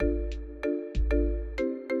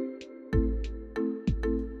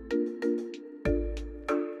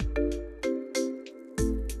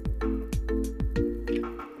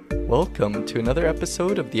Welcome to another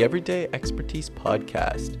episode of the Everyday Expertise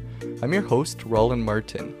Podcast. I'm your host, Roland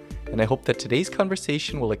Martin, and I hope that today's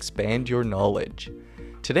conversation will expand your knowledge.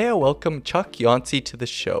 Today I welcome Chuck Yancey to the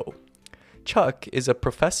show. Chuck is a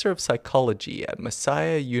professor of psychology at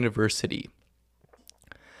Messiah University.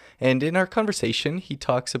 And in our conversation, he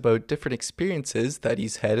talks about different experiences that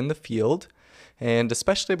he's had in the field, and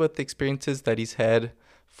especially about the experiences that he's had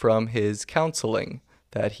from his counseling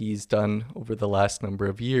that he's done over the last number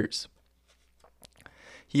of years.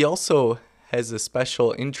 He also has a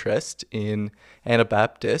special interest in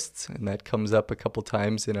Anabaptists, and that comes up a couple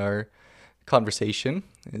times in our conversation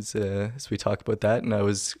as we talk about that. And I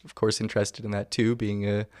was, of course, interested in that too, being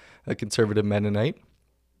a conservative Mennonite.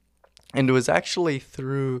 And it was actually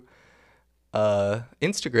through an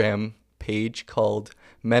Instagram page called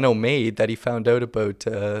Menno Made that he found out about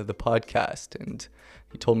the podcast. And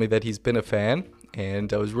he told me that he's been a fan,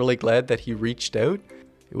 and I was really glad that he reached out.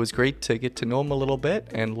 It was great to get to know him a little bit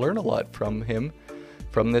and learn a lot from him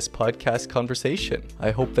from this podcast conversation.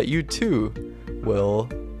 I hope that you too will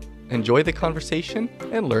enjoy the conversation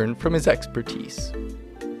and learn from his expertise.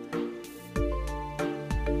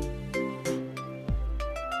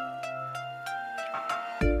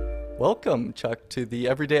 Welcome, Chuck, to the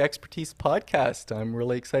Everyday Expertise Podcast. I'm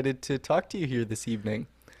really excited to talk to you here this evening.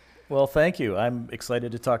 Well, thank you. I'm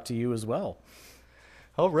excited to talk to you as well.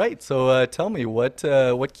 All right. So tell me,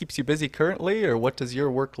 what keeps you busy currently, or what does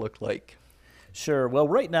your work look like? Sure. Well,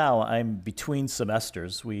 right now I'm between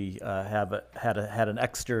semesters. We had an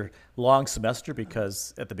extra long semester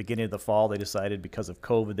because at the beginning of the fall they decided because of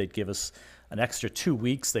COVID they'd give us an extra 2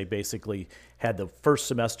 weeks. They basically had the first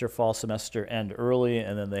semester, fall semester, end early,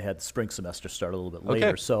 and then they had the spring semester start a little bit later.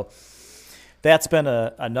 Okay. So that's been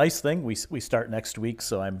a nice thing. We start next week,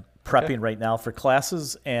 so I'm prepping right now for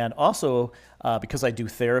classes, and also because I do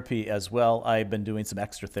therapy as well, I've been doing some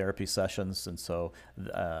extra therapy sessions, and so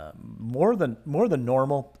more than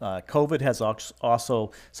normal. COVID has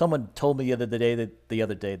also. Someone told me the other day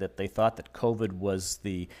that they thought that COVID was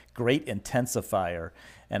the great intensifier,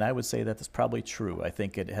 and I would say that that's probably true. I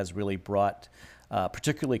think it has really brought,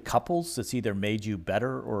 particularly couples, it's either made you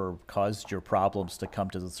better or caused your problems to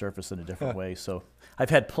come to the surface in a different way. So I've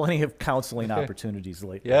had plenty of counseling opportunities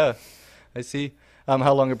lately. Yeah, I see.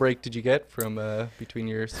 How long a break did you get from between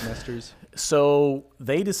your semesters? So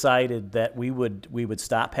they decided that we would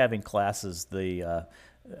stop having classes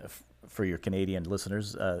for your Canadian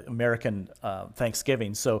listeners, American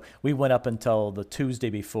Thanksgiving. So we went up until the Tuesday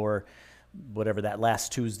before, whatever that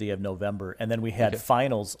last Tuesday of November, and then we had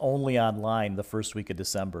finals only online the first week of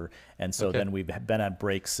December, and so then we've been on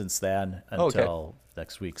break since then until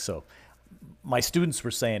next week. So my students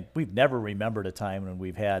were saying we've never remembered a time when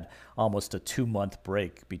we've had almost a 2-month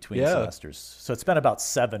break between semesters. So it's been about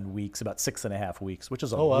 7 weeks, about 6.5 weeks, which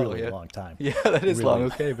is a really long time. Yeah, that is long.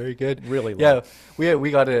 Okay, very good. Really long. Yeah,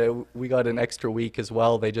 we got an extra week as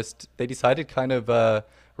well. They decided kind of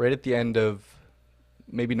right at the end of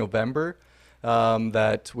maybe November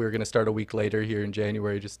that we were going to start a week later here in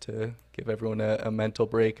January, just to give everyone a mental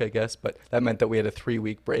break, I guess. But that meant that we had a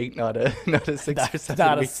 3-week break, not a 6 or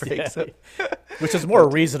 7 week break. So. Which is more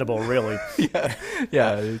reasonable, really.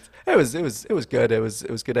 Yeah. It was good. It was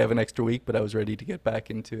good to have an extra week, but I was ready to get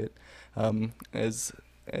back into it. As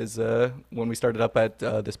when we started up at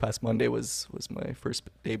this past Monday was my first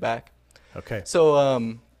day back. Okay.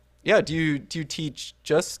 So do you teach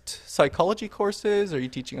just psychology courses? Are you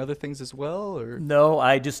teaching other things as well? Or no,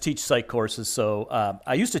 I just teach psych courses. So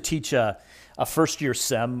I used to teach a first-year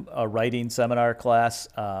writing seminar class,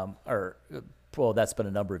 that's been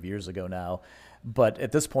a number of years ago now. But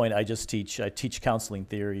at this point, I teach counseling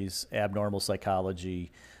theories, abnormal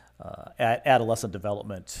psychology, adolescent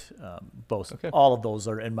development. All of those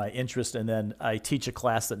are in my interest. And then I teach a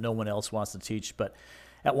class that no one else wants to teach, but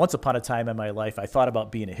at once upon a time in my life, I thought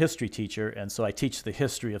about being a history teacher, and so I teach the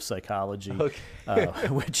history of psychology,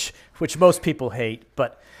 which most people hate.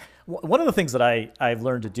 But one of the things that I've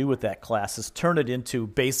learned to do with that class is turn it into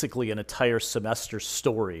basically an entire semester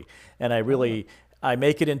story, and I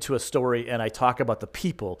make it into a story, and I talk about the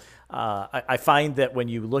people. I find that when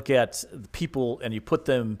you look at the people and you put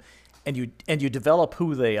them and you develop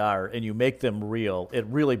who they are and you make them real, it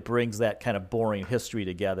really brings that kind of boring history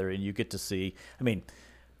together, and you get to see. I mean,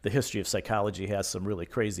 the history of psychology has some really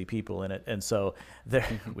crazy people in it, and so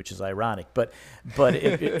which is ironic, but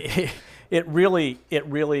it really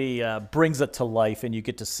brings it to life, and you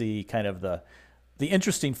get to see kind of the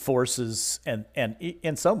interesting forces and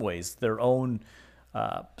in some ways their own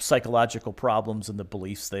psychological problems and the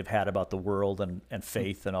beliefs they've had about the world and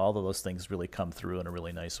faith, and all of those things really come through in a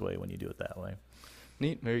really nice way when you do it that way.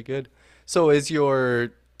 Neat, very good. So is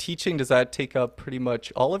your teaching, does that take up pretty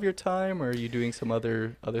much all of your time, or are you doing some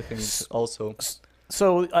other things also?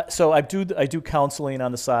 So I do counseling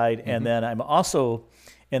on the side, and then I'm also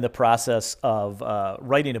in the process of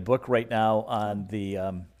writing a book right now on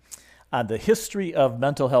the history of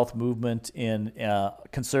mental health movement in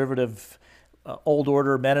conservative Old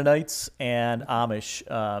Order Mennonites and Amish,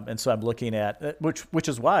 and so I'm looking at which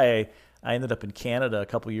is why I ended up in Canada a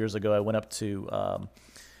couple years ago. I went up to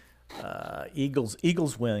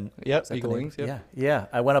Eagles Wing. Yep, Eagle Wings. Yep. Yeah.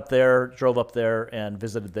 I went up there, drove up there, and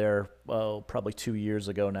visited there. Well, probably 2 years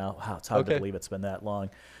ago now. Wow, it's hard to believe it's been that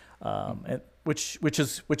long. And which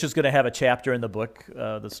is going to have a chapter in the book,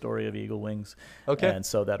 the story of Eagle Wings. Okay. And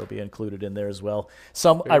so that'll be included in there as well.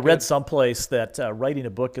 I Very read good. someplace that writing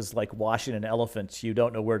a book is like washing an elephant. You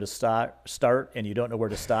don't know where to start, and you don't know where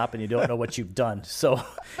to stop, and you don't know what you've done. So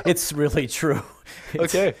it's really true.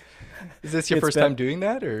 Okay. Is this your first time doing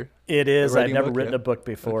that, or? It is. I've writing a never book? written Yeah. a book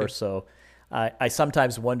before, Okay. so I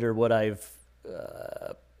sometimes wonder what I've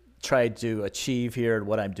tried to achieve here and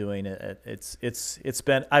what I'm doing. It's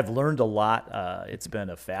been, I've learned a lot. It's been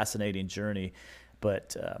a fascinating journey,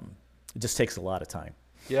 but it just takes a lot of time.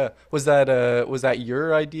 Yeah. Was that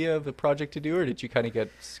your idea of a project to do, or did you kind of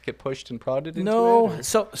get pushed and prodded into it? No.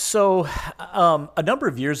 So a number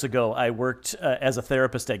of years ago, I worked as a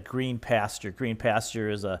therapist at Green Pasture. Green Pasture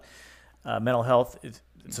is a mental health.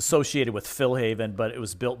 It's associated with Philhaven, but it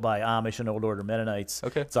was built by Amish and Old Order Mennonites.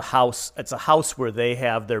 Okay. It's a house where they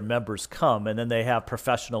have their members come, and then they have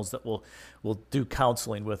professionals that will do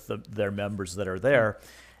counseling with their members that are there.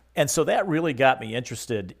 And so that really got me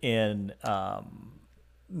interested in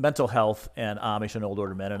mental health and Amish and Old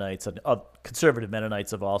Order Mennonites and conservative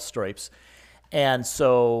Mennonites of all stripes. And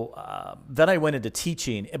so then I went into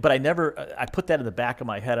teaching, but I put that in the back of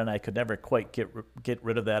my head, and I could never quite get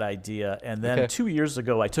rid of that idea. And then 2 years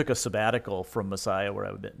ago, I took a sabbatical from Messiah, where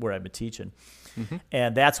I've been teaching.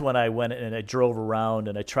 And that's when I went and I drove around,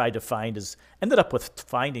 and I tried to ended up with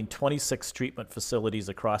finding 26 treatment facilities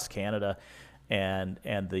across Canada and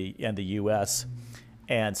the U.S.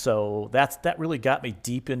 And so that really got me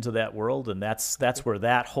deep into that world, and that's where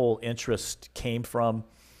that whole interest came from.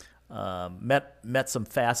 Met some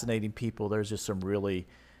fascinating people. There's just some really,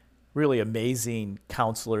 really amazing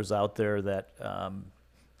counselors out there that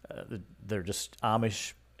they're just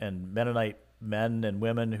Amish and Mennonite men and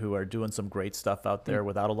women who are doing some great stuff out there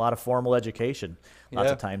without a lot of formal education. Lots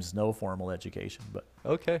Yeah. of times no formal education, but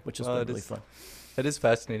which has Well, been really fun. That is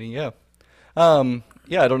fascinating. Yeah.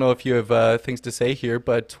 Yeah, I don't know if you have things to say here,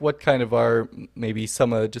 but what kind of are maybe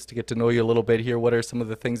some just to get to know you a little bit here, what are some of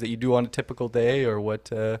the things that you do on a typical day, or what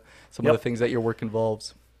some of the things that your work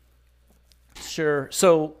involves? Sure.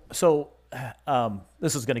 So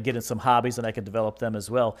this is going to get in some hobbies, and I can develop them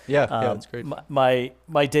as well. Yeah, that's great.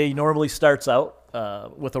 My day normally starts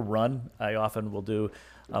out with a run. I often will do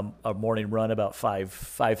a morning run about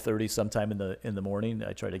 5:30 sometime in the morning.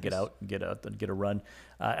 I try to get out and get a run.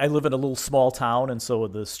 I live in a little small town, and so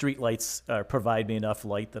the street lights provide me enough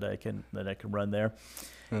light that I can run there.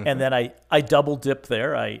 And then I double dip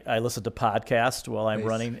there. I listen to podcasts while I'm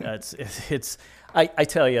running. I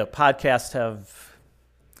tell you, podcasts have.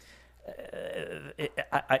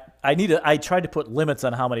 I tried to put limits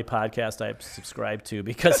on how many podcasts I subscribe to,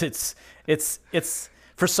 because it's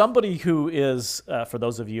for somebody who is for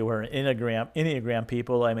those of you who are Enneagram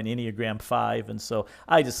people. I'm an Enneagram 5, and so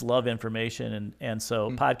I just love information, and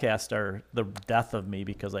so podcasts are the death of me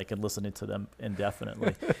because I can listen to them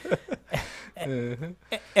indefinitely.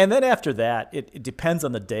 And then after that, it depends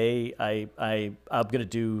on the day. I'm gonna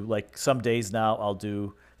do, like, some days now I'll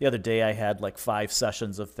do. The other day I had like 5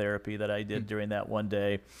 sessions of therapy that I did during that one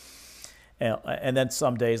day. And then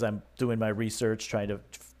some days I'm doing my research, trying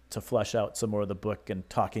to flesh out some more of the book and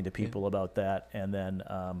talking to people about that. And then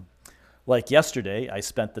like yesterday, I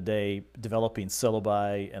spent the day developing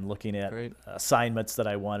syllabi and looking at assignments that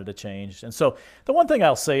I wanted to change. And so the one thing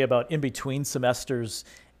I'll say about in between semesters,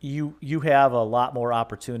 you have a lot more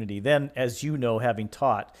opportunity. Then, as you know, having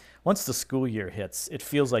taught, once the school year hits, it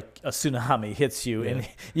feels like a tsunami hits you, and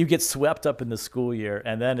you get swept up in the school year,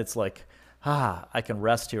 and then it's like, I can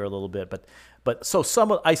rest here a little bit. But so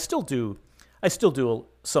I still do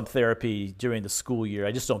some therapy during the school year.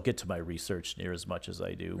 I just don't get to my research near as much as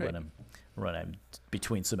I do when I'm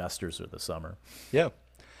between semesters or the summer. Yeah.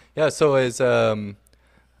 So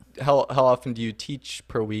how often do you teach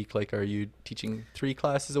per week? Like, are you teaching 3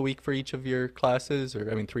 classes a week for each of your classes, or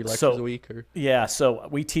 3 lectures a week? Or yeah, so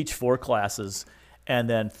we teach 4 classes, and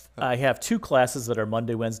then I have 2 classes that are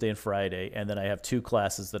Monday, Wednesday, and Friday, and then I have 2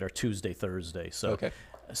 classes that are Tuesday, Thursday. So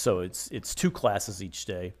it's 2 classes each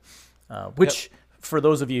day, which for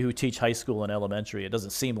those of you who teach high school and elementary, it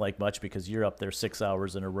doesn't seem like much because you're up there 6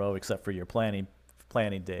 hours in a row, except for your planning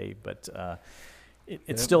day. But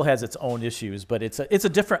it still has its own issues. But it's a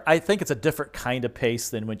different. I think it's a different kind of pace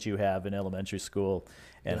than what you have in elementary school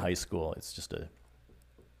and high school. It's just a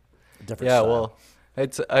different. Yeah, style.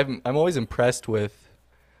 well, I'm always impressed with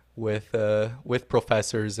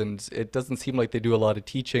professors, and it doesn't seem like they do a lot of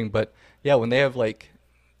teaching. But yeah, when they have like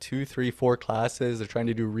 2, 3, 4 classes, they're trying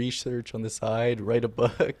to do research on the side, write a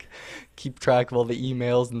book, keep track of all the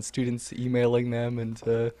emails and students emailing them and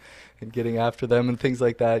getting after them and things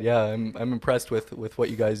like that. Yeah, I'm impressed with what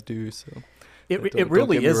you guys do. So it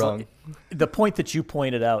really is the point that you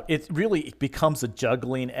pointed out. It really becomes a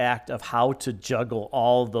juggling act of how to juggle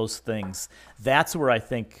all of those things. That's where I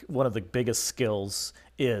think one of the biggest skills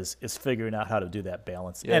is figuring out how to do that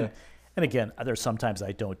balance. Yeah. And again, there's sometimes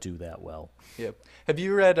I don't do that well. Yeah. Have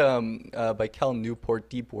you read by Cal Newport,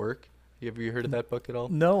 Deep Work? Have you heard of that book at all?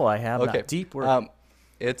 No, I have not. Deep Work.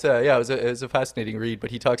 It was a fascinating read,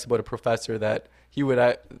 but he talks about a professor that he would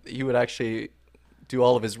actually do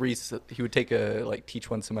all of his research. He would teach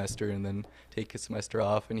one semester and then take a semester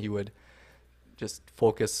off, and he would just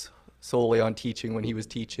focus solely on teaching when he was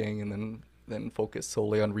teaching, and then focus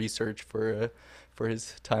solely on research for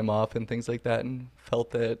his time off and things like that, and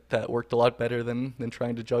felt that worked a lot better than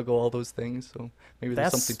trying to juggle all those things. So maybe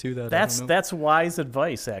there's something to that. That's wise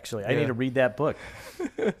advice, actually. I need to read that book.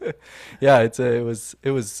 Yeah, it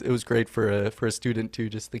was great for a student too,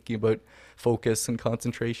 just thinking about focus and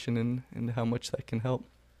concentration and how much that can help.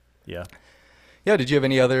 Yeah. Yeah. Did you have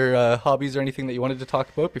any other hobbies or anything that you wanted to talk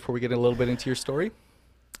about before we get a little bit into your story?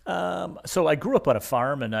 So I grew up on a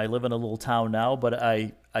farm, and I live in a little town now, but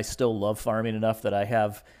I still love farming enough that I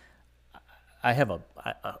have a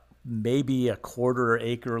maybe a quarter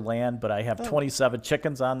acre land, but I have 27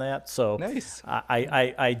 chickens on that. So nice.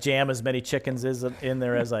 I jam as many chickens in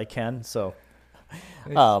there as I can. So,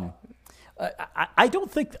 Nice. I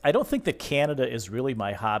don't think that Canada is really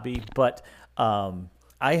my hobby, but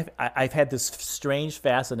I've had this strange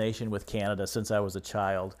fascination with Canada since I was a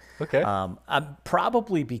child. Okay. I'm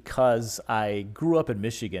probably because I grew up in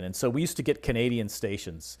Michigan, and so we used to get Canadian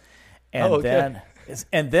stations, and then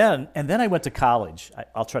I went to college.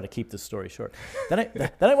 I'll try to keep this story short. Then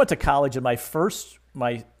I went to college, and my first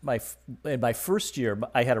year,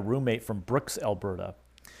 I had a roommate from Brooks, Alberta.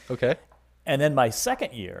 Okay. And then my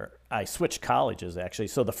second year, I switched colleges, actually.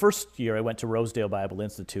 So the first year, I went to Rosedale Bible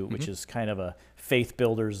Institute, which is kind of a Faith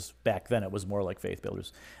Builders. Back then, it was more like Faith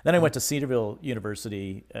Builders. Then I went to Cedarville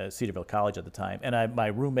University, Cedarville College at the time. And my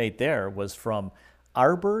roommate there was from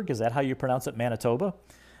Arborg. Is that how you pronounce it? Manitoba.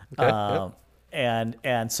 Okay. Yep.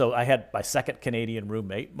 And so I had my second Canadian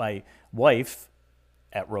roommate. My wife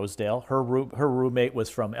at Rosedale, her roommate was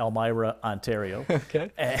from Elmira, Ontario.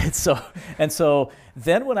 Okay. And so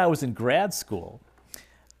then when I was in grad school,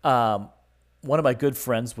 one of my good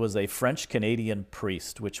friends was a French Canadian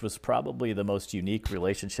priest, which was probably the most unique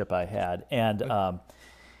relationship I had. And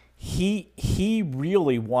he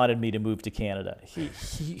really wanted me to move to Canada.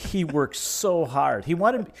 He worked so hard. He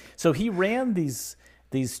ran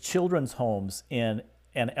these children's homes in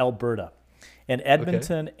Alberta, in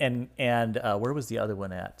Edmonton, and where was the other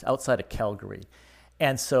one at? Outside of Calgary.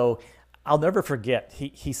 And so I'll never forget,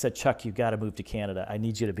 he said, "Chuck, you got to move to Canada. I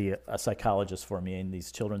need you to be a psychologist for me in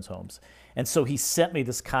these children's homes." And so he sent me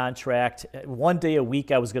this contract. One day a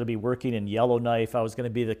week I was going to be working in Yellowknife. I was going to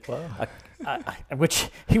be which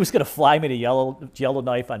he was going to fly me to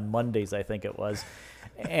Yellowknife on Mondays, I think it was.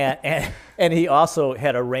 And he also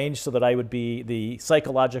had arranged so that I would be the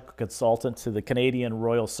psychological consultant to the Canadian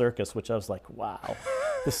Royal Circus, which I was like, wow,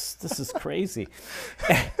 this is crazy.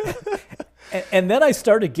 And then I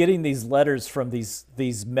started getting these letters from these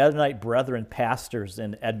Mennonite Brethren pastors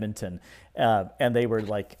in Edmonton, and they were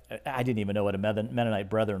like, I didn't even know what a Mennonite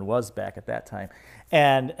Brethren was back at that time,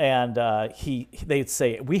 and they'd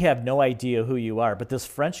say, "We have no idea who you are, but this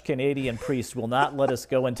French Canadian priest will not let us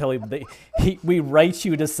go until we write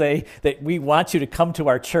you to say that we want you to come to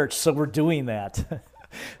our church, so we're doing that."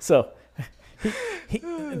 So.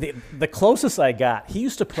 The closest I got, he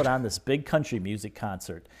used to put on this big country music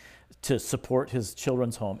concert to support his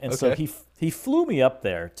children's home. And so he flew me up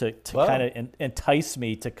there to kind of entice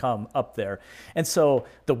me to come up there. And so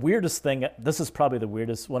the weirdest thing, this is probably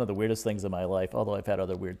one of the weirdest things in my life, although I've had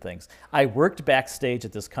other weird things. I worked backstage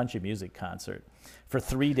at this country music concert for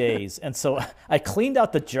 3 days. And so I cleaned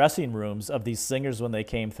out the dressing rooms of these singers when they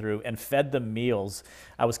came through and fed them meals.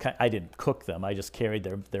 I didn't cook them. I just carried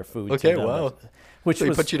their food to them. Okay, wow. Which so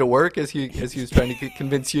he put you to work as he was trying to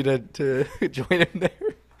convince you to join him there?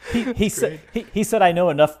 he said he said, I know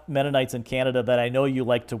enough Mennonites in Canada that I know you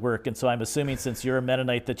like to work, and so I'm assuming since you're a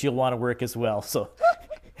Mennonite that you'll want to work as well. So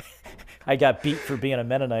I got beat for being a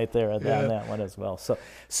Mennonite there on that one as well.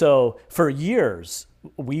 So for years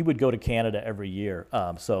we would go to Canada every year.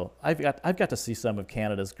 So I've got to see some of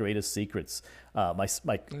Canada's greatest secrets.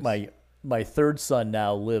 My third son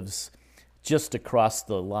now lives just across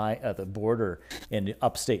the line, the border in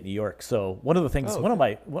upstate New York. So one of the things, one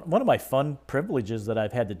of my fun privileges that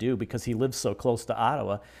I've had to do because he lives so close to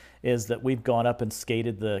Ottawa, is that we've gone up and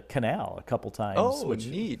skated the canal a couple times. Oh, which,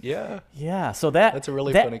 neat! Yeah, yeah. So that's a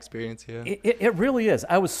really fun experience. Yeah, it really is.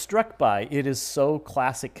 I was struck by it. Is so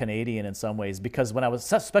classic Canadian in some ways because when I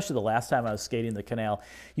was, especially the last time I was skating the canal,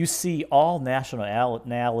 you see all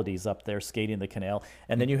nationalities up there skating the canal,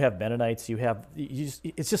 and then you have Mennonites.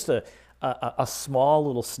 It's just a small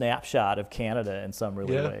little snapshot of Canada in some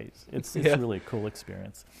ways. It's really a cool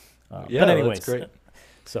experience. But anyways, that's great.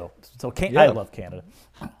 So I love Canada.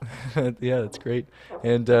 Yeah, that's great,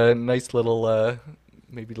 and nice little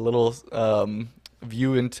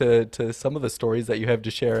view into some of the stories that you have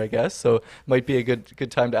to share, I guess. So might be a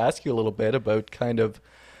good time to ask you a little bit about kind of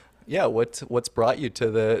what's brought you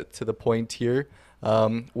to the point here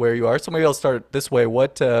where you are. So maybe I'll start this way.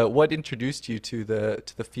 What introduced you to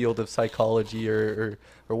the field of psychology, or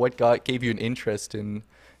what gave you an interest in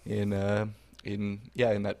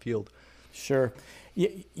that field? Sure.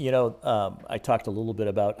 I talked a little bit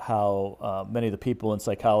about how many of the people in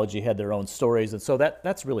psychology had their own stories, and so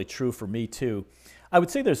that's really true for me too. I would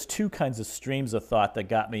say there's two kinds of streams of thought that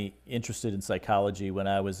got me interested in psychology when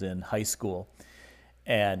I was in high school,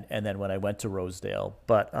 and then when I went to Rosedale.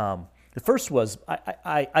 But the first was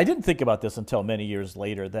I didn't think about this until many years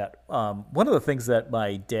later, that one of the things that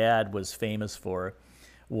my dad was famous for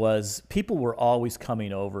was people were always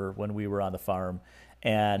coming over when we were on the farm,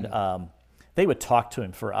 and they would talk to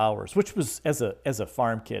him for hours, which was, as a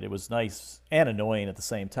farm kid, it was nice and annoying at the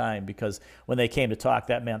same time, because when they came to talk,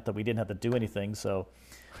 that meant that we didn't have to do anything. So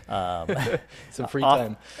some free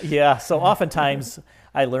time. Yeah. So oftentimes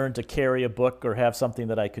I learned to carry a book or have something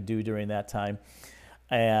that I could do during that time.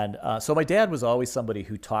 And so my dad was always somebody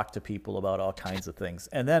who talked to people about all kinds of things.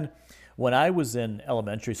 And then when I was in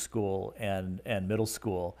elementary school and middle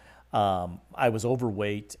school, I was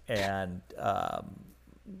overweight and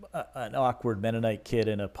an awkward Mennonite kid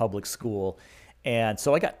in a public school. And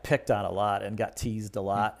so I got picked on a lot and got teased a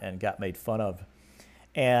lot and got made fun of.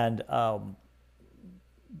 And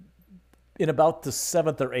in about the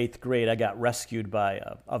 7th or 8th grade, I got rescued by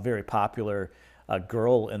a very popular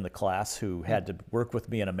girl in the class who had to work with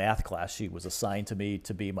me in a math class. She was assigned to me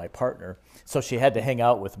to be my partner. So she had to hang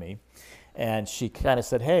out with me. And she kind of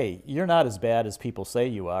said, hey, you're not as bad as people say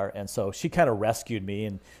you are. And so she kind of rescued me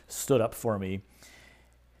and stood up for me.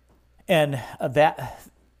 And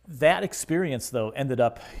that experience, though, ended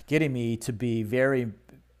up getting me to be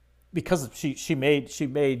because she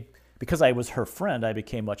made because I was her friend, I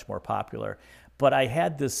became much more popular. But I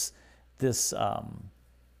had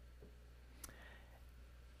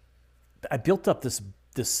I built up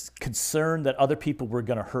this concern that other people were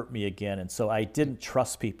going to hurt me again, and so I didn't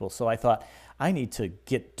trust people. So I thought, I need to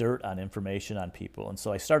get dirt on information on people. And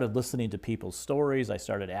so I started listening to people's stories. I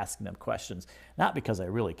started asking them questions, not because I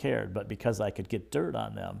really cared, but because I could get dirt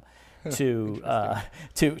on them to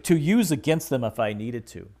use against them if I needed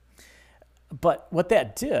to. But what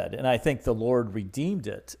that did, and I think the Lord redeemed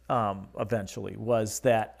it eventually, was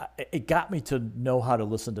that it got me to know how to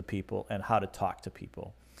listen to people and how to talk to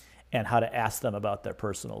people and how to ask them about their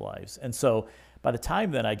personal lives. And so by the time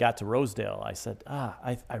that I got to Rosedale, I said,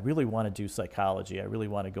 I really want to do psychology. I really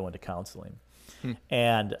want to go into counseling.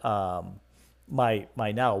 And my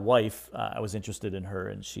now wife, I was interested in her,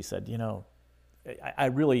 and she said,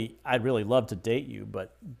 I'd really love to date you,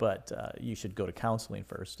 but you should go to counseling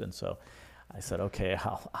first. And so I said, okay,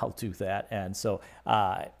 I'll do that. And so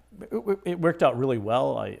it worked out really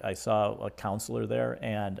well. I saw a counselor there,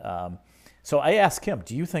 and so I asked him,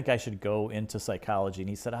 do you think I should go into psychology? And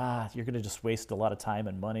he said, you're going to just waste a lot of time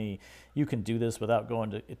and money. You can do this without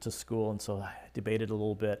going to school. And so I debated a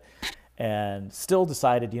little bit and still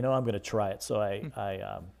decided, I'm going to try it. So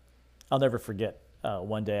I'll never forget,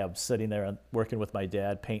 one day I was sitting there working with my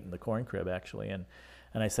dad, painting the corn crib, actually. And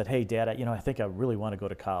I said, hey, Dad, I think I really want to go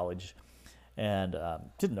to college. And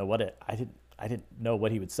didn't know I didn't know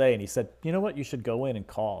what he would say. And he said, you know what, you should go in and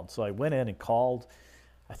call. So I went in and called.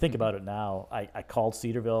 I think about it now. I called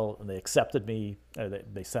Cedarville, and they accepted me.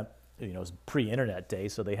 They sent it was pre-internet day,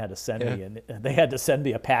 so they had to send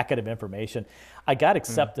me a packet of information. I got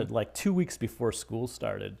accepted like 2 weeks before school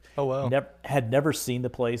started. Oh, wow. Had never seen the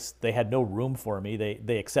place. They had no room for me.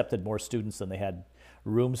 They accepted more students than they had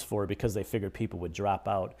rooms for because they figured people would drop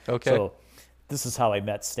out. Okay. So this is how I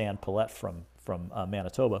met Stan Paulette from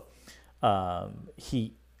Manitoba.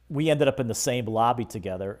 We ended up in the same lobby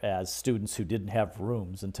together as students who didn't have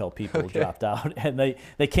rooms until people dropped out. And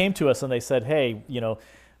they came to us and they said, hey,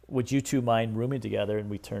 would you two mind rooming together? And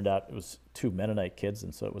we turned out it was two Mennonite kids,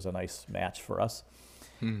 and so it was a nice match for us.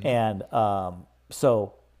 And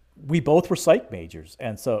so we both were psych majors,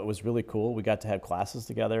 and so it was really cool. We got to have classes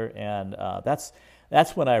together, and that's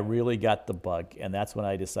when I really got the bug, and that's when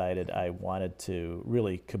I decided I wanted to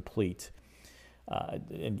really complete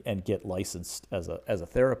and get licensed as a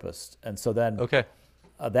therapist. And so then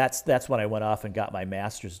that's when I went off and got my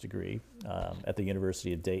master's degree at the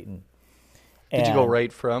University of Dayton. Did you go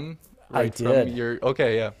right from? I did.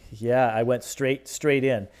 Yeah, I went straight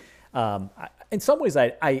in. In some ways,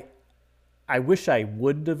 I wish I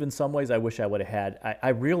wouldn't have. In some ways, I wish I would have had. I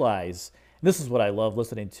realize, this is what I love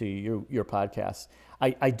listening to your podcast.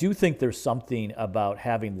 I do think there's something about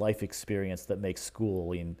having life experience that makes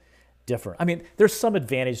schooling different. I mean, there's some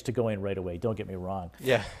advantage to going right away. Don't get me wrong.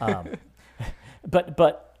 Yeah.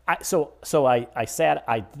 But I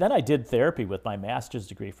did therapy with my master's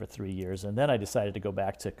degree for 3 years, and then I decided to go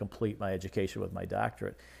back to complete my education with my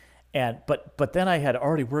doctorate. But then I had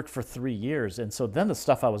already worked for 3 years, and so then the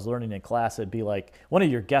stuff I was learning in class, it'd be like, one of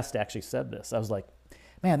your guests actually said this. I was like,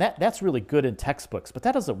 man, that's really good in textbooks, but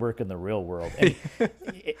that doesn't work in the real world. And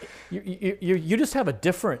you just have a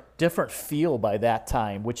different feel by that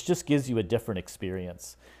time, which just gives you a different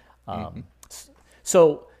experience.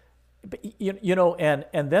 So,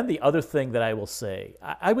 and then the other thing that I will say,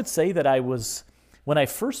 I would say that when I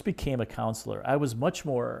first became a counselor, I was much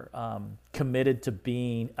more committed to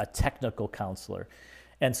being a technical counselor.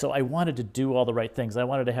 And so I wanted to do all the right things. I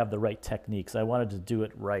wanted to have the right techniques. I wanted to do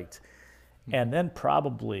it right. And then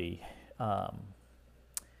probably, I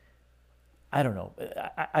don't know,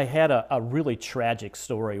 I had a really tragic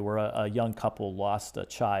story where a young couple lost a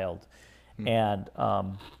child. And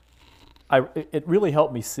it really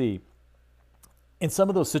helped me see, in some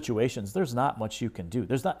of those situations, there's not much you can do.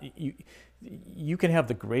 You can have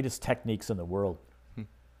the greatest techniques in the world,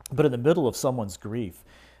 but in the middle of someone's grief,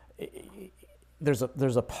 there's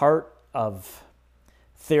a part of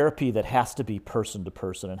therapy that has to be person to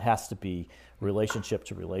person and has to be relationship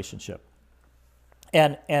to relationship.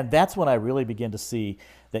 And that's when I really begin to see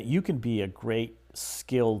that you can be a great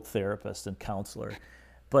skilled therapist and counselor,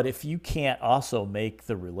 but if you can't also make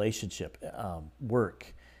the relationship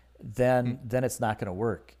work, then it's not going to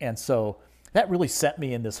work. And so that really set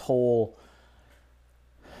me in this whole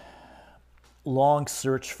long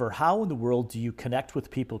search for how in the world do you connect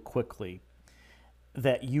with people quickly,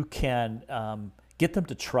 that you can get them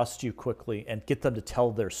to trust you quickly and get them to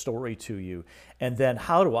tell their story to you. And then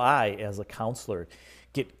how do I, as a counselor,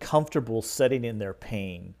 get comfortable sitting in their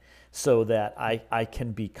pain so that I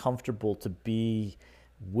can be comfortable to be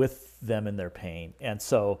with them in their pain. And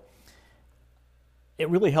so it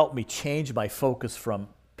really helped me change my focus from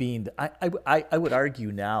being, I would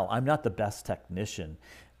argue now, I'm not the best technician.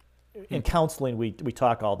 In counseling, we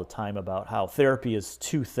talk all the time about how therapy is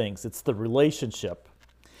two things. It's the relationship,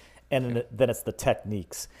 and then it's the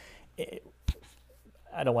techniques.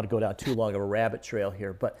 I don't want to go down too long of a rabbit trail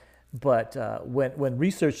here, but when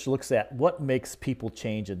research looks at what makes people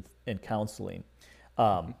change in counseling,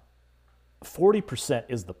 40%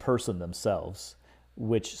 is the person themselves,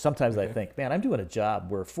 which sometimes I think, man, I'm doing a job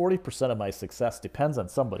where 40% of my success depends on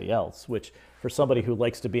somebody else, which for somebody who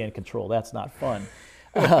likes to be in control, that's not fun.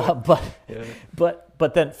 But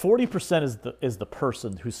then 40% is the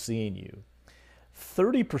person who's seeing you.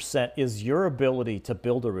 30% is your ability to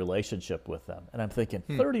build a relationship with them. And I'm thinking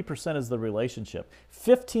 30% is the relationship.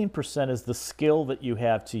 15% is the skill that you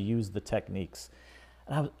have to use the techniques.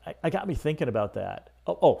 And I got me thinking about that.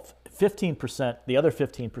 15%, the other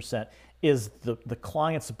 15% is the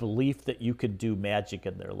client's belief that you could do magic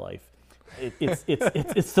in their life.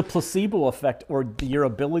 It's the placebo effect, or your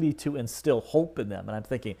ability to instill hope in them. And I'm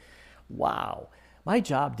thinking, wow, my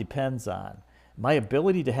job depends on my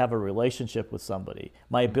ability to have a relationship with somebody,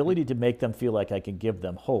 my ability to make them feel like I can give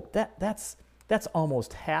them hope. That's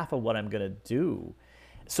almost half of what I'm going to do.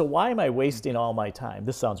 So why am I wasting all my time?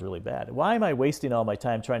 This sounds really bad. Why am I wasting all my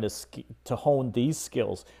time trying to hone these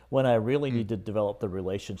skills when I really need to develop the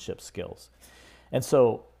relationship skills? And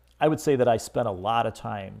so I would say that I spent a lot of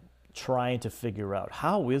time trying to figure out,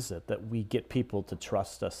 how is it that we get people to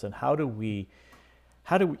trust us, and how does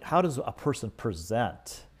a person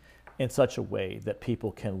present in such a way that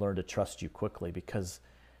people can learn to trust you quickly. Because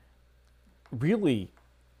really,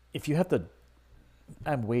 if you have to,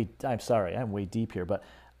 I'm sorry, I'm way deep here, but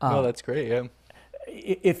No, that's great. Yeah.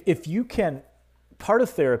 if you can, part of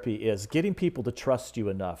therapy is getting people to trust you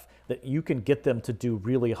enough that you can get them to do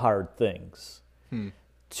really hard things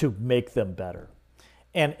to make them better.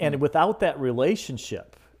 And without that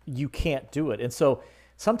relationship, you can't do it. And so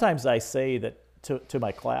sometimes I say that to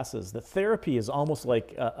my classes, that therapy is almost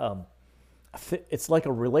like it's like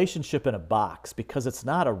a relationship in a box, because it's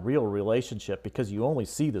not a real relationship, because you only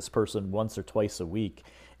see this person once or twice a week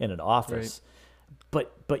in an office. Right.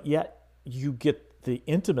 But yet you get the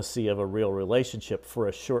intimacy of a real relationship for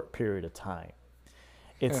a short period of time.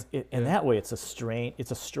 And that way it's a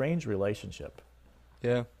strange relationship.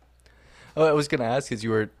 Yeah. Oh, I was going to ask, as you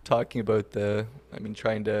were talking about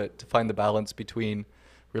trying to find the balance between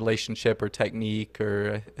relationship or technique,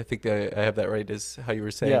 or I think that I have that right, is how you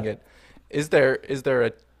were saying it. Is there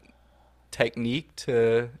a technique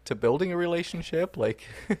to building a relationship? Like,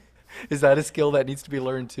 is that a skill that needs to be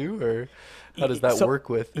learned too, or how does that work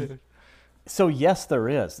with? So yes, there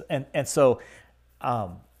is, and so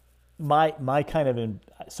my kind of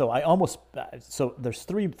so there's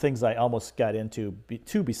three things I almost got into,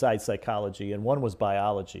 two besides psychology, and one was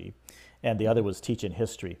biology, and the other was teaching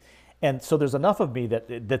history. And so there's enough of me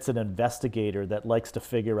that's an investigator that likes to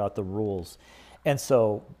figure out the rules. And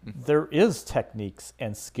so there is techniques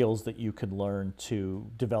and skills that you can learn to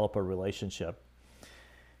develop a relationship.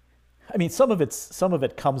 I mean, some of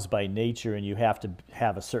it comes by nature, and you have to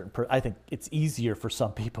have a certain. I think it's easier for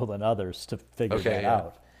some people than others to figure that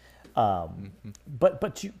out.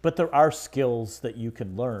 But there are skills that you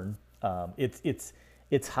can learn.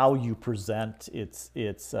 It's how you present. It's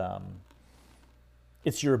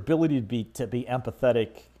your ability to be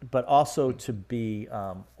empathetic, but also to be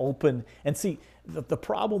open. And see, the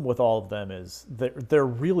problem with all of them is they're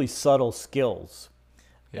really subtle skills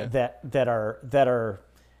that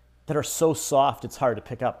are so soft it's hard to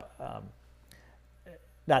pick up.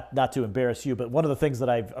 Not to embarrass you, but one of the things that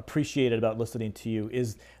I've appreciated about listening to you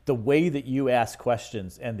is the way that you ask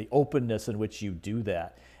questions and the openness in which you do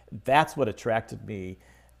that. That's what attracted me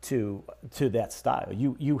to that style.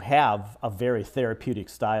 You have a very therapeutic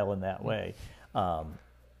style in that way,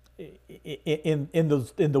 in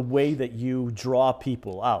the way that you draw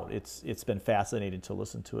people out. It's been fascinating to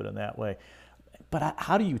listen to it in that way. But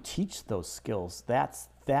how do you teach those skills? That's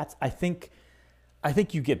I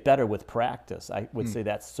think you get better with practice. I would say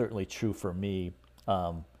that's certainly true for me.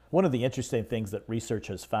 One of the interesting things that research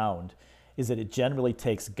has found is that it generally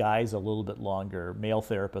takes guys a little bit longer, male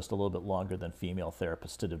therapists a little bit longer than female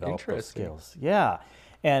therapists to develop those skills. Yeah,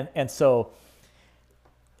 and so,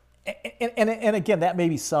 and again, that may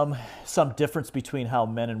be some difference between how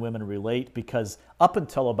men and women relate, because up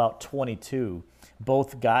until about 22,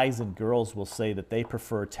 both guys and girls will say that they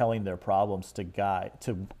prefer telling their problems to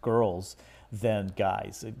girls than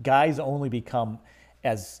guys. Guys only become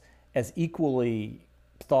as equally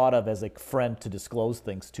thought of as a friend to disclose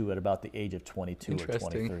things to at about the age of 22 or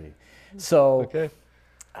 23. So,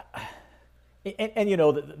 and you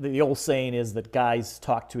know, the old saying is that guys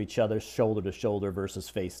talk to each other shoulder to shoulder versus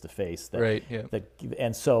face to face. Right. Yeah.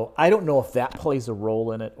 And so I don't know if that plays a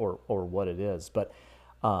role in it or what it is, but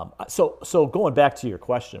so going back to your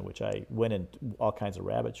question, which I went in all kinds of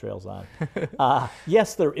rabbit trails on.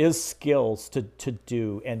 Yes, there is skills to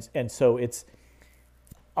do, and so it's.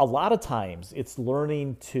 A lot of times it's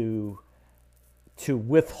learning to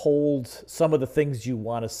withhold some of the things you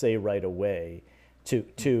want to say right away,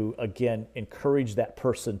 to again encourage that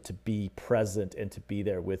person to be present and to be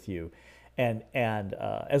there with you. And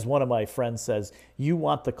as one of my friends says, you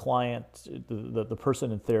want the client, the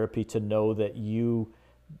person in therapy, to know that you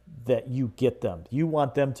get them. You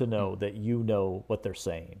want them to know that you know what they're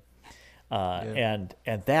saying. And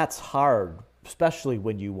that's hard, especially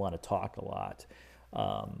when you want to talk a lot.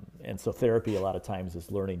 And so therapy a lot of times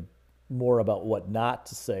is learning more about what not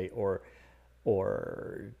to say or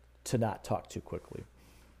to not talk too quickly.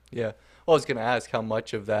 Yeah. Well, I was going to ask how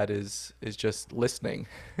much of that is just listening.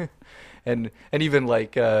 and even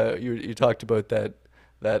like you talked about that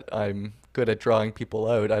I'm good at drawing people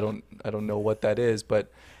out. I don't know what that is, but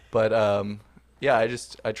yeah,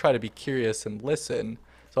 I try to be curious and listen.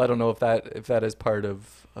 So I don't know if that is part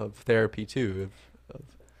of therapy too.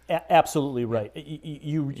 Absolutely right.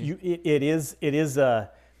 It is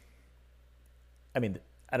I mean,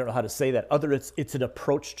 I don't know how to say that. It's an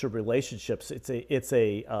approach to relationships. It's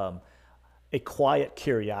a quiet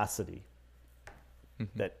curiosity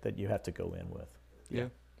that you have to go in with.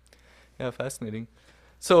 Yeah, fascinating.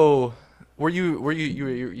 So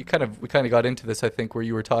you kind of we kind of got into this, I think, where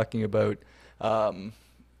you were talking about um,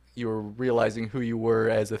 you were realizing who you were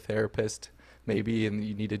as a therapist, maybe, and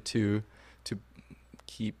you needed to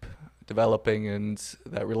keep developing and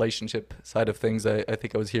that relationship side of things. I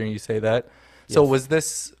think I was hearing you say that. So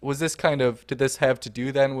Yes. was this kind of, did this have to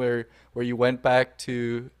do then where you went back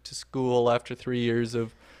to school after 3 years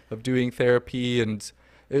of doing therapy, and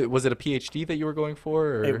was it a PhD that you were going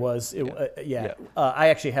for, It or was, yeah. yeah. Yeah. I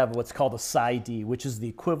actually have what's called a PsyD, which is the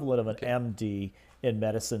equivalent of an Okay. MD in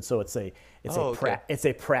medicine. So Oh, okay. it's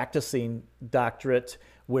a practicing doctorate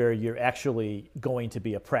where you're actually going to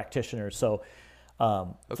be a practitioner. So,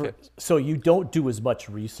 Okay. so you don't do as much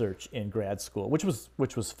research in grad school, which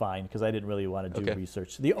was fine because I didn't really want to do Okay.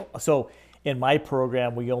 research. So in my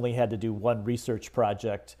program, we only had to do one research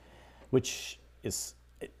project, which is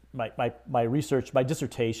my research. My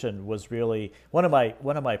dissertation was really one of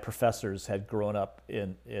my professors had grown up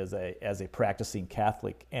in as a practicing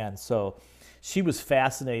Catholic, and so she was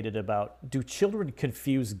fascinated about, do children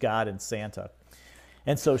confuse God and Santa?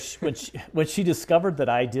 And so when she discovered that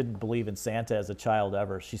I didn't believe in Santa as a child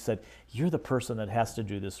ever, she said, "You're the person that has to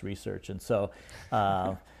do this research." And so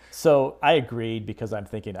I agreed because I'm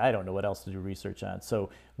thinking I don't know what else to do research on. So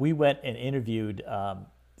we went and interviewed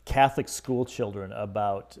Catholic school children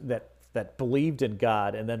about that believed in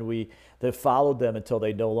God, and then they followed them until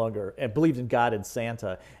they no longer and believed in God and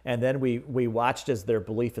Santa, and then we watched as their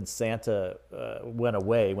belief in Santa went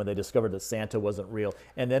away when they discovered that Santa wasn't real,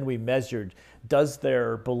 and then we measured, does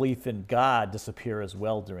their belief in God disappear as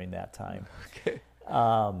well during that time? Okay.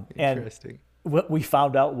 And Interesting. what we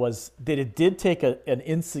found out was that it did take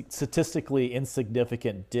statistically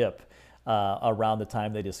insignificant dip around the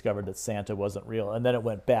time they discovered that Santa wasn't real, and then it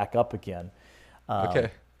went back up again.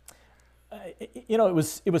 Okay. It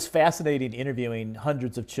was fascinating interviewing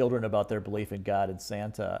hundreds of children about their belief in God and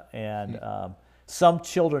Santa, and some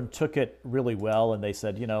children took it really well, and they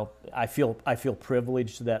said, I feel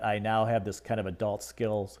privileged that I now have this kind of adult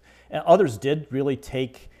skills, and others did really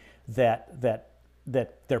take that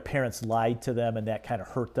their parents lied to them, and that kind of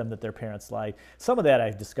hurt them that their parents lied. Some of that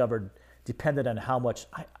I discovered depended on how much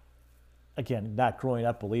again, not growing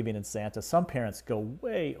up believing in Santa, some parents go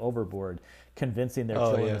way overboard convincing their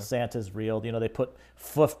children Yeah. that Santa's real. They put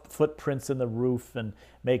footprints in the roof and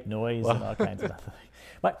make noise and all kinds of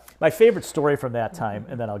things. My favorite story from that time,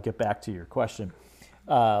 and then I'll get back to your question,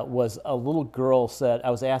 was a little girl said, I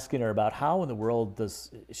was asking her about how in the world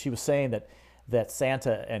she was saying that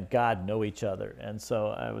Santa and God know each other. And so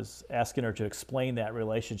I was asking her to explain that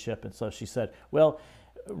relationship. And so she said, well,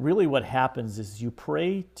 really what happens is you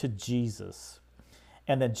pray to Jesus,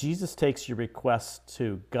 and then Jesus takes your request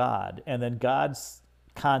to God, and then God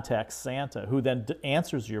contacts Santa, who then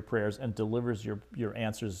answers your prayers and delivers your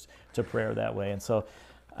answers to prayer that way. And so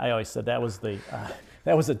I always said that was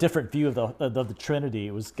a different view of the Trinity.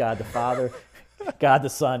 It was God the Father, God the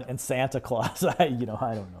Son, and Santa Claus. I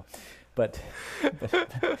don't know, but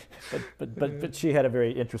she had a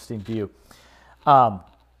very interesting view.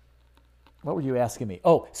 What were you asking me?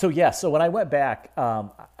 Oh, so yeah. So when I went back,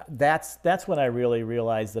 that's when I really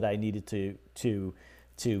realized that I needed to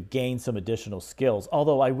gain some additional skills.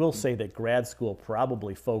 Although I will say that grad school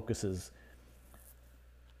probably focuses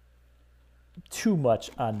too much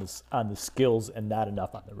on the skills and not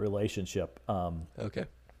enough on the relationship. Okay.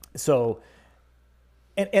 So,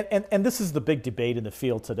 and this is the big debate in the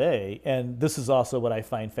field today, and this is also what I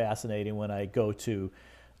find fascinating when I go to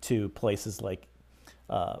places like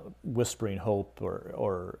Whispering Hope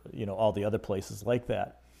or all the other places like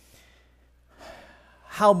that.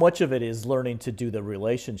 How much of it is learning to do the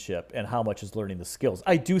relationship and how much is learning the skills?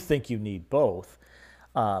 I do think you need both,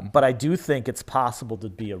 but I do think it's possible to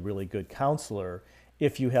be a really good counselor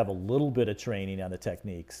if you have a little bit of training on the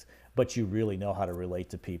techniques, but you really know how to relate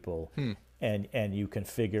to people and you can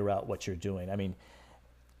figure out what you're doing. I mean,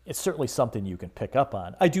 it's certainly something you can pick up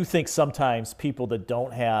on. I do think sometimes people that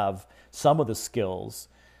don't have some of the skills,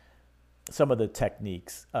 some of the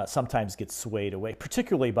techniques, sometimes get swayed away,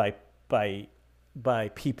 particularly by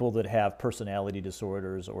people that have personality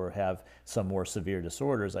disorders or have some more severe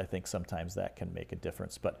disorders. I think sometimes that can make a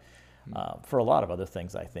difference. But for a lot of other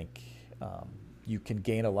things, I think you can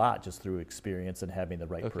gain a lot just through experience and having the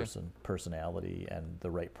right personality and the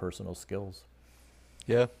right personal skills.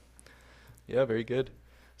 Yeah. Yeah, very good.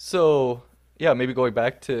 So, yeah, maybe going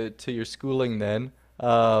back to your schooling then.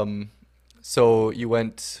 So you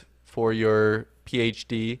went for your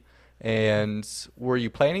PhD, and were you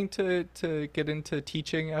planning to get into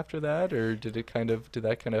teaching after that, or did that kind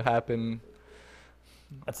of happen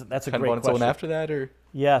That's a kind of great on its own question. after that, or?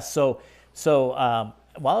 Yeah, so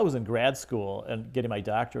while I was in grad school and getting my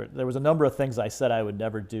doctorate, there was a number of things I said I would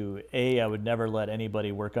never do. I would never let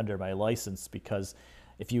anybody work under my license, because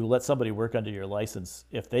if you let somebody work under your license,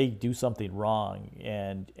 if they do something wrong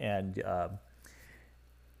and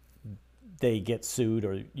they get sued,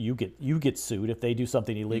 or you get sued, if they do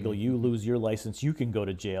something illegal, you lose your license, you can go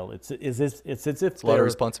to jail. It's as if It's a lot of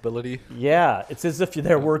responsibility. Yeah, it's as if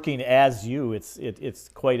they're working as you. It's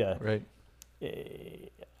quite a Right.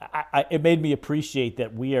 it made me appreciate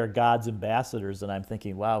that we are God's ambassadors, and I'm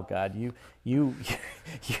thinking, wow, God, you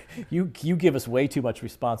give us way too much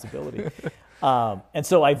responsibility. And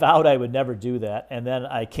so I vowed I would never do that. And then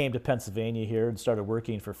I came to Pennsylvania here and started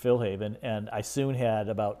working for Philhaven, and I soon had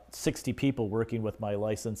about 60 people working with my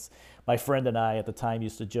license. My friend and I at the time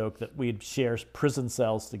used to joke that we'd share prison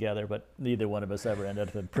cells together, but neither one of us ever ended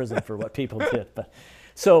up in prison for what people did. But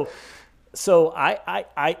so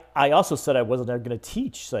I also said I wasn't ever going to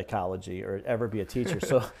teach psychology or ever be a teacher.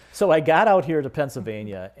 So I got out here to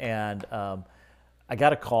Pennsylvania, and I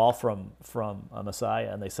got a call from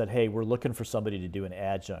Messiah, and they said, "Hey, we're looking for somebody to do an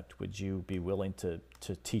adjunct. Would you be willing to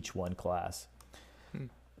teach one class?"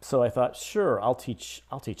 So I thought, sure, I'll teach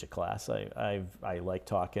a class. I like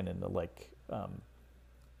talking and I like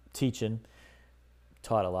teaching.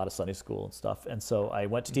 Taught a lot of Sunday school and stuff, and so I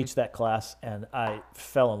went to teach that class, and I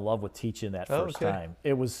fell in love with teaching that first time.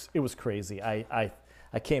 It was crazy. I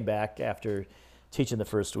came back after teaching the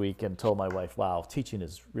first week and told my wife, "Wow, teaching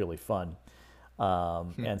is really fun."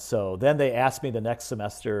 And so then they asked me the next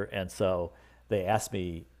semester, and so they asked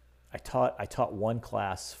me. I taught one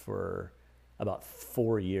class for about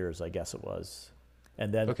 4 years, I guess it was,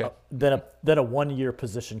 and then then a 1-year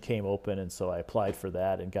position came open, and so I applied for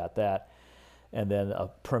that and got that. And then a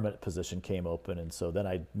permanent position came open, and so then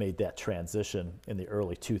I made that transition in the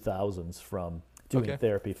early 2000s from doing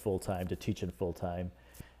therapy full-time to teaching full-time,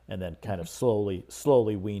 and then kind of slowly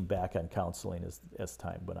weaned back on counseling as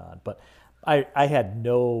time went on. But I had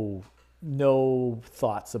no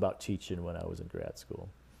thoughts about teaching when I was in grad school.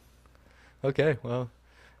 Okay, well,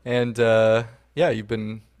 and you've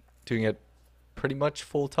been doing it pretty much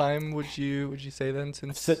full-time, would you say then,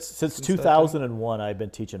 since 2001 I've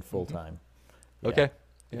been teaching full-time. Yeah. Okay.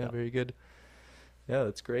 Yeah, very good. Yeah,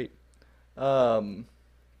 that's great. I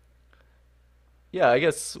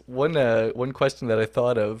guess one question that I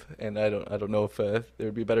thought of, and I don't know if there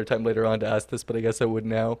would be a better time later on to ask this, but I guess I would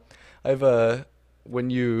now. I've when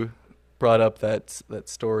you brought up that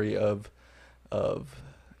story of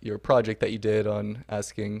your project that you did on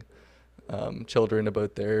asking children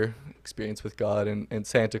about their experience with God and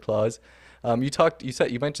Santa Claus. You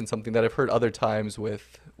mentioned something that I've heard other times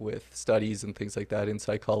with studies and things like that in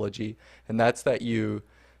psychology, and that's that you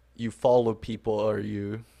follow people, or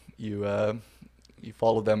you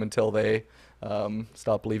follow them until they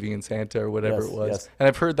stop believing in Santa or whatever it was. Yes. And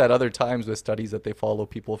I've heard that other times with studies that they follow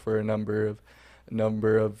people for a number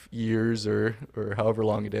of years or however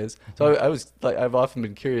long it is. So I've often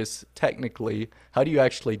been curious, technically, how do you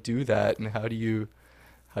actually do that, and how do you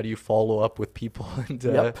follow up with people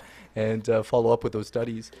and follow up with those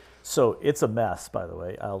studies? So it's a mess, by the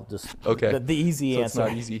way. I'll just the easy answer. It's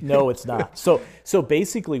not easy. No, it's not. So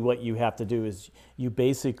basically, what you have to do is you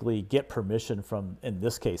basically get permission from, in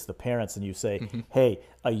this case, the parents, and you say, "Hey,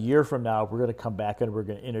 a year from now, we're going to come back and we're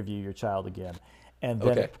going to interview your child again, and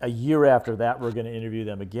then a year after that, we're going to interview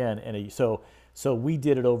them again." And so we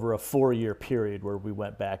did it over a 4-year period where we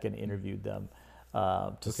went back and interviewed them.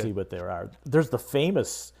 To see what there are. There's the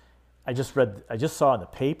famous, I just saw in the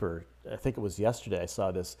paper, I think it was yesterday I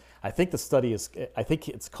saw this. I think the study I think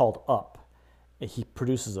it's called Up. He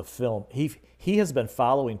produces a film. He has been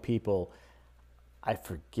following people, I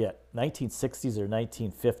forget, 1960s or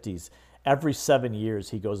 1950s. Every 7 years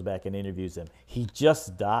he goes back and interviews them. He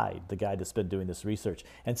just died, the guy that's been doing this research.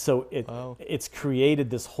 And so it's created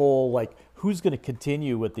this whole, like, who's going to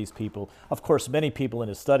continue with these people? Of course, many people in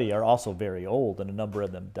his study are also very old, and a number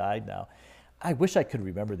of them died now. I wish I could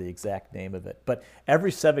remember the exact name of it, but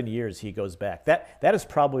every 7 years he goes back. That is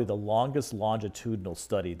probably the longest longitudinal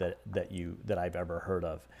study that I've ever heard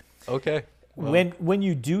of. Okay. Well. When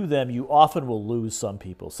you do them, you often will lose some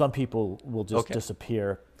people. Some people will just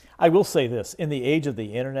disappear. I will say this: in the age of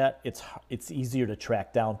the internet, it's easier to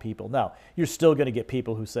track down people. Now, you're still going to get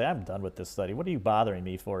people who say, "I'm done with this study. What are you bothering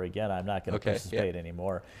me for again? I'm not going to participate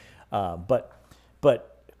anymore." But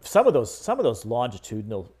some of those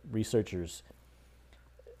longitudinal researchers,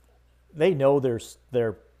 they know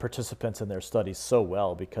their participants in their studies so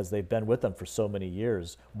well because they've been with them for so many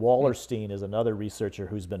years. Wallerstein is another researcher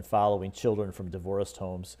who's been following children from divorced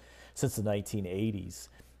homes since the 1980s.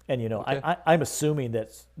 And Okay. I'm assuming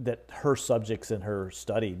that her subjects in her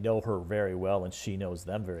study know her very well, and she knows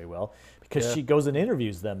them very well because Yeah. she goes and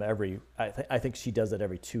interviews them I think she does it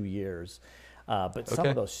every 2 years. But some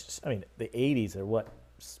of Okay. those, I mean, the 80s are what,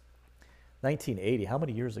 1980? How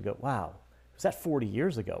many years ago? Wow, was that 40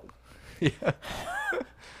 years ago? Yeah.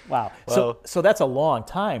 Wow. Well, So that's a long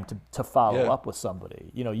time to follow yeah. up with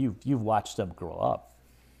somebody. You've watched them grow up.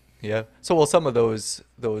 Yeah. So, well, some of those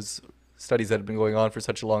studies that have been going on for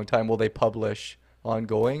such a long time, will they publish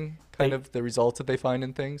ongoing kind They of the results that they find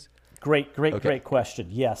in things? Okay. Great question.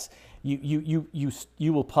 Yes,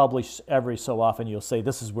 you will publish every so often. You'll say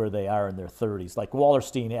this is where they are in their 30s. Like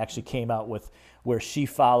Wallerstein actually came out with where she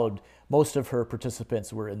followed most of her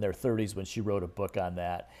participants were in their 30s when she wrote a book on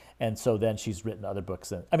that, and so then she's written other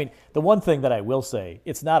books. And I mean, the one thing that I will say,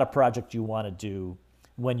 it's not a project you want to do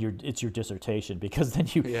when it's your dissertation, because then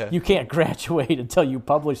Yeah. you can't graduate until you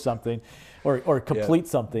publish something or Yeah. complete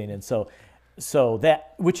something. And so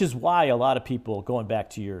that, which is why a lot of people, going back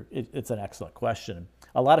to it's an excellent question.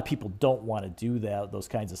 A lot of people don't want to do those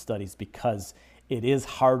kinds of studies because it is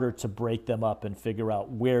harder to break them up and figure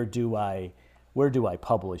out where do I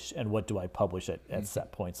publish and what do I publish at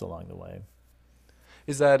set points along the way.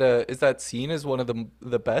 Is that seen as one of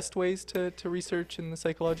the best ways to research in the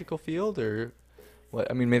psychological field, or what?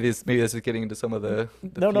 I mean, maybe this is getting into some of the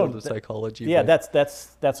No, field of psychology. Yeah, but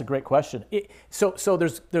that's a great question. So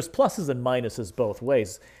there's pluses and minuses both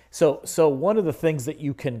ways. So one of the things that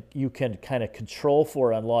you can kind of control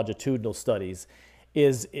for on longitudinal studies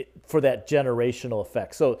is for that generational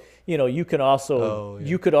effect. So you can also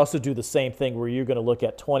you could also do the same thing where you're going to look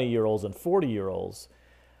at 20-year-olds and 40-year-olds,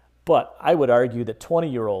 but I would argue that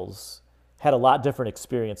 20-year-olds had a lot different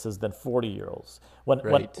experiences than 40-year-olds.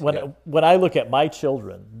 When I look at my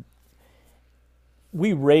children,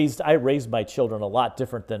 I raised my children a lot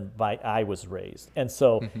different than I was raised. And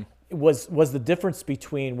so was the difference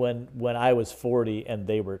between when I was 40 and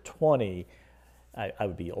they were 20, I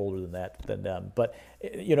would be older than them. But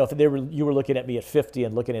if you were looking at me at 50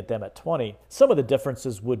 and looking at them at 20, some of the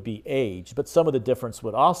differences would be age, but some of the difference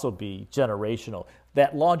would also be generational.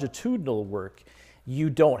 That longitudinal work, you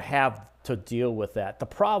don't have to deal with that. The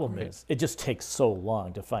problem is it just takes so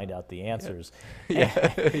long to find out the answers.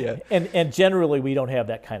 Yeah. Yeah. And generally we don't have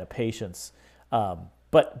that kind of patience.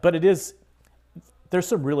 But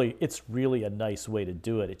it's really a nice way to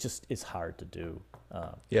do it. It just is hard to do.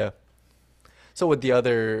 Yeah. So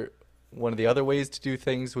one of the other ways to do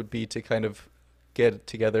things would be to kind of get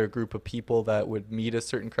together a group of people that would meet a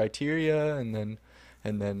certain criteria and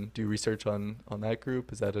then do research on that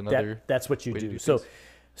group. Is that another? That's what you way to do. things?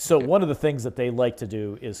 So Okay. one of the things that they like to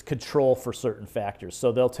do is control for certain factors.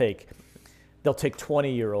 So they'll take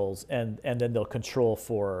 20-year-olds and then they'll control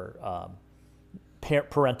for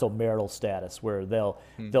parental marital status, where they'll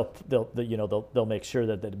make sure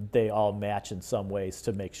that they all match in some ways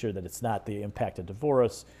to make sure that it's not the impact of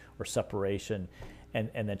divorce or separation, and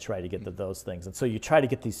then try to get to those things. And so you try to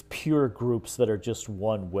get these pure groups that are just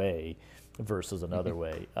one way versus another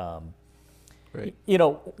way. Right.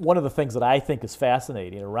 One of the things that I think is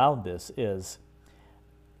fascinating around this is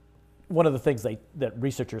one of the things that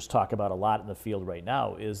researchers talk about a lot in the field right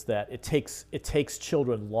now is that it takes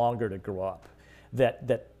children longer to grow up.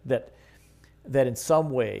 That in some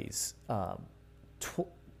ways,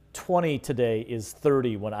 20 today is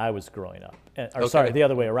 30 when I was growing up. Sorry, the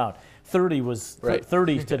other way around.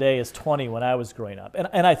 30 today is 20 when I was growing up.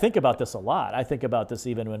 And I think about this a lot. I think about this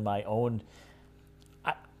even in my own.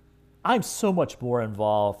 I'm so much more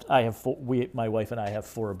involved. My wife and I have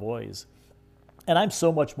 4 boys, and I'm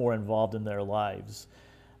so much more involved in their lives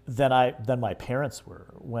than my parents were.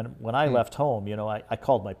 When I left home, I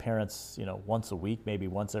called my parents, once a week, maybe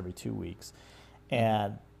once every 2 weeks,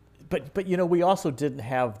 but we also didn't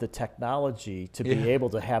have the technology to be able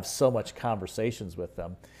to have so much conversations with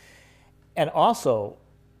them, and also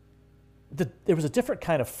there was a different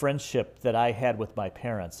kind of friendship that I had with my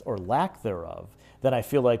parents, or lack thereof, than I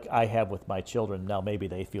feel like I have with my children. Now maybe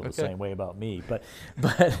they feel the same way about me, but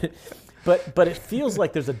it feels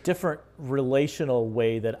like there's a different relational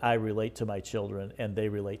way that I relate to my children and they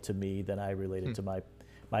relate to me than I related to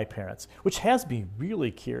my parents, which has me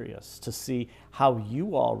really curious to see how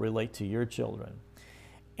you all relate to your children,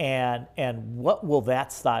 and what will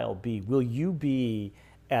that style be? Will you be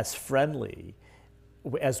as friendly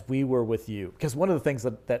as we were with you? Because one of the things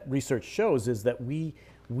that research shows is that we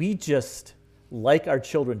just like our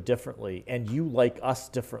children differently, and you like us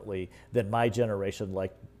differently than my generation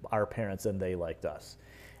liked our parents and they liked us.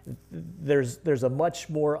 There's a much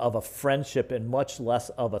more of a friendship and much less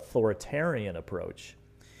of authoritarian approach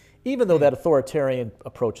even though that authoritarian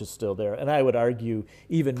approach is still there. And I would argue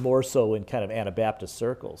even more so in kind of Anabaptist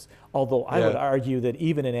circles. Although I would argue that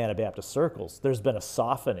even in Anabaptist circles, there's been a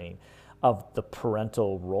softening of the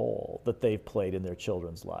parental role that they've played in their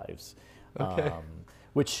children's lives. Okay.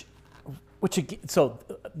 So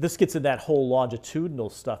this gets in that whole longitudinal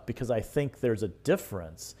stuff, because I think there's a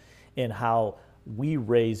difference in how we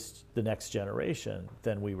raised the next generation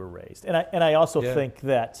than we were raised. And I also think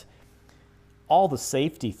that all the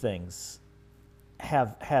safety things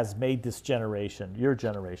has made this generation, your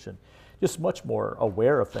generation, just much more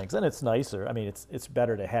aware of things. And it's nicer. I mean, it's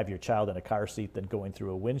better to have your child in a car seat than going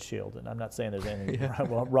through a windshield. And I'm not saying there's anything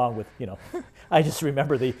wrong with, I just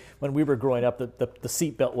remember when we were growing up, the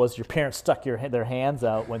seatbelt was your parents stuck their hands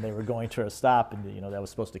out when they were going to a stop, and that was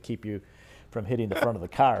supposed to keep you from hitting the front of the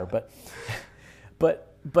car.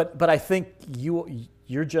 But I think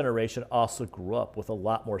your generation also grew up with a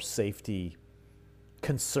lot more safety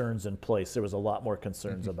concerns in place. There was a lot more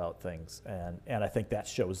concerns about things, and I think that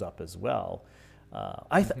shows up as well.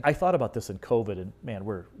 I thought about this in COVID, and man,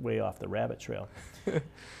 we're way off the rabbit trail.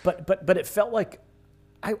 but it felt like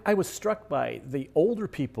I was struck by the older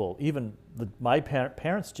people, even my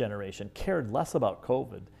parents' generation, cared less about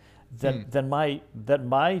COVID than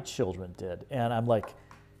my children did, and I'm like,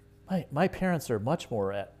 my parents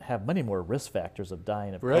are have many more risk factors of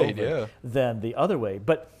dying of COVID than the other way.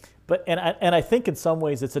 But I think in some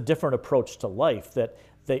ways it's a different approach to life, that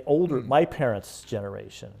my parents'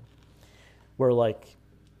 generation were like,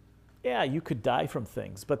 yeah, you could die from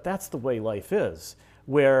things, but that's the way life is.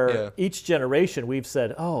 Where each generation we've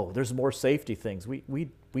said, oh, there's more safety things. We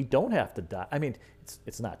don't have to die. I mean,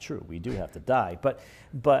 it's not true. We do have to die, but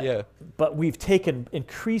we've taken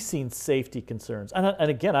increasing safety concerns. And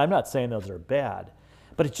again, I'm not saying those are bad,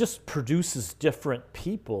 but it just produces different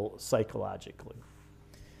people psychologically.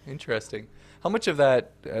 Interesting. How much of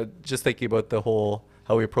that, just thinking about how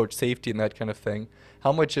we approach safety and that kind of thing,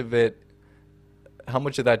 how much of that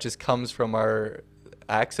just comes from our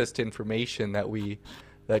access to information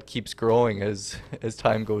that keeps growing as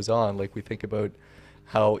time goes on? Like, we think about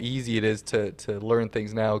how easy it is to learn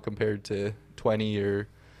things now compared to 20 or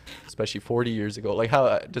especially 40 years ago. Like,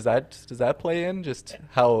 how does that play in? Just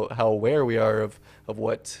how aware we are of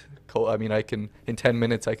what I mean, in 10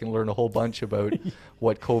 minutes I can learn a whole bunch about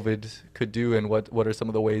what COVID could do and what are some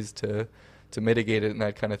of the ways to mitigate it and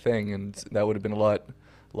that kind of thing. And that would have been a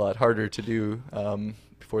lot harder to do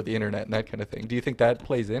before the internet and that kind of thing. Do you think that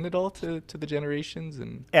plays in at all to the generations?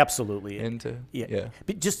 And absolutely.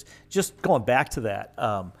 But just going back to that,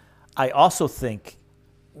 I also think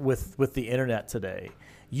with the internet today,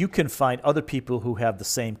 you can find other people who have the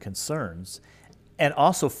same concerns and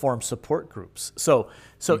also form support groups. So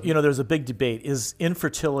there's a big debate: is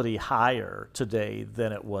infertility higher today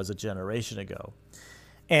than it was a generation ago?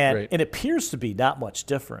 And it appears to be not much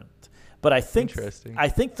different. But I think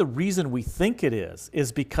the reason we think it is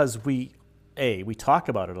because we talk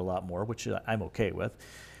about it a lot more, which I'm okay with.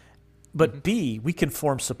 But B, we can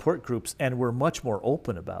form support groups, and we're much more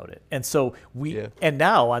open about it. And so and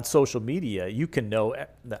now on social media, you can know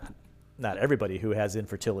not everybody who has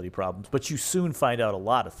infertility problems, but you soon find out a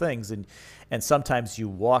lot of things, and sometimes you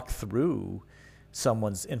walk through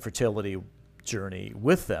someone's infertility journey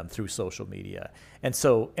with them through social media. And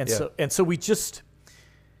so we just,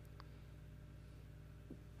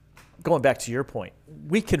 going back to your point,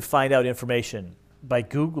 we can find out information by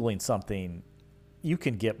Googling something. You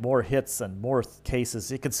can get more hits and more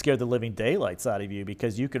cases. It can scare the living daylights out of you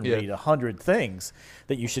because you can read 100 things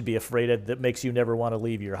that you should be afraid of that makes you never want to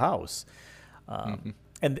leave your house. And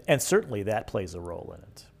certainly that plays a role in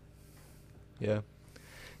it.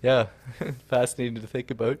 Yeah. Fascinating to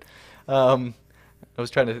think about. I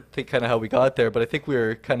was trying to think kind of how we got there, but I think we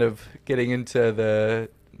were kind of getting into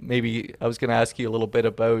maybe I was going to ask you a little bit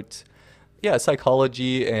about,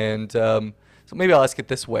 psychology. And so maybe I'll ask it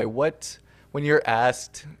this way. When you're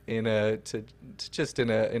asked in a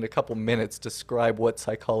couple minutes describe what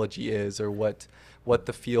psychology is, or what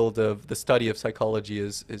the field of the study of psychology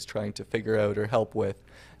is trying to figure out or help with,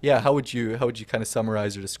 how would you kind of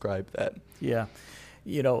summarize or describe that?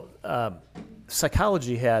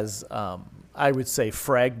 Psychology has I would say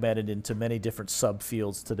fragmented into many different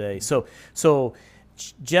subfields today. So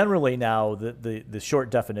generally now the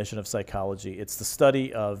short definition of psychology, it's the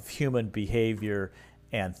study of human behavior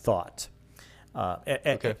and thought.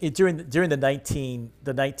 During the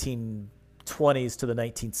 1920s to the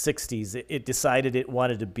 1960s, it decided it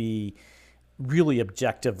wanted to be really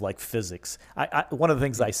objective, like physics. One of the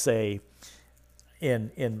things I say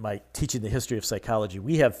in my teaching the history of psychology,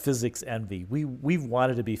 we have physics envy. We've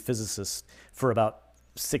wanted to be physicists for about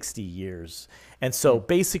 60 years. And so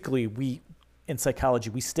basically in psychology,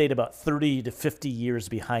 we stayed about 30 to 50 years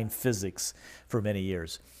behind physics for many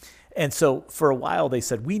years. And so for a while they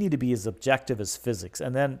said, we need to be as objective as physics.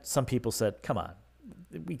 And then some people said, come on,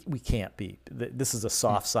 we can't be. This is a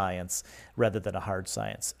soft science rather than a hard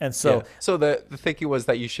science. And so so the thinking was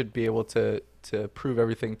that you should be able to prove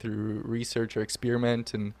everything through research or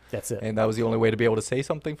experiment, and that's it. And that was the only way to be able to say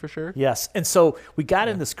something for sure. Yes. And so we got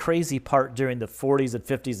in this crazy part during the 40s and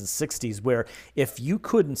 50s and 60s where if you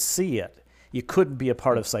couldn't see it, you couldn't be a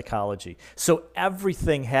part of psychology. So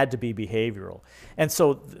everything had to be behavioral. And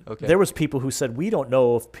so there was people who said, we don't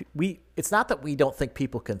know if it's not that we don't think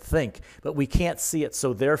people can think, but we can't see it.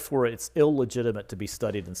 So therefore it's illegitimate to be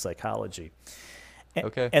studied in psychology.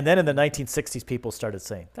 And then in the 1960s, people started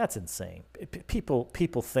saying, that's insane. People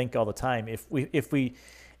think all the time. If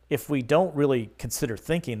we don't really consider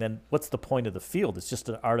thinking, then what's the point of the field? It's just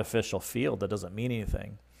an artificial field that doesn't mean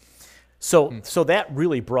anything. So that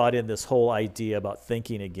really brought in this whole idea about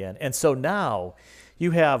thinking again. And so now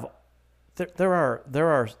you have, there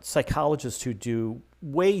are psychologists who do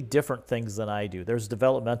way different things than I do. There's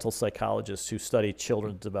developmental psychologists who study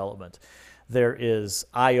children's development. There is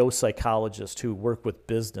IO psychologists who work with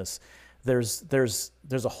business. There's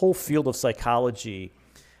a whole field of psychology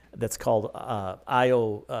that's called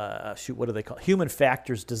what do they call it? Human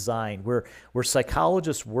factors design, where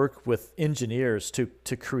psychologists work with engineers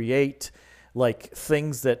to create like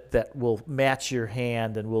things that will match your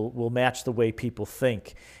hand and will match the way people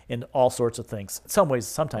think in all sorts of things. In some ways,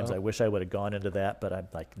 sometimes I wish I would have gone into that, but I'm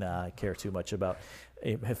like, nah, I care too much about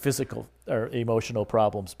physical or emotional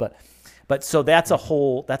problems. But so that's a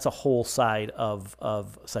whole side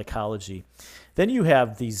of psychology. Then you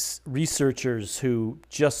have these researchers who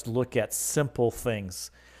just look at simple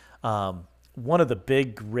things. One of the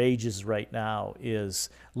big rages right now is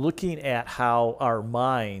looking at how our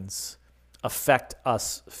minds affect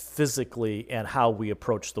us physically and how we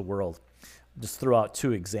approach the world. Just throw out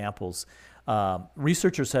two examples.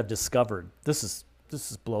 Researchers have discovered, this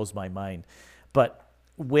blows my mind, but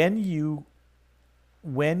when you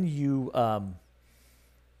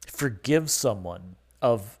forgive someone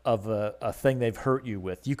of a thing they've hurt you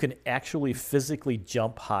with, you can actually physically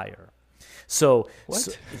jump higher. So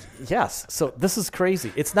yes. So this is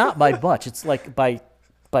crazy. It's not by much. It's like by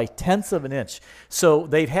tenths of an inch. So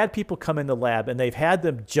they've had people come in the lab and they've had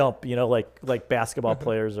them jump, like basketball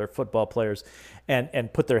players or football players,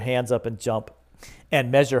 and put their hands up and jump and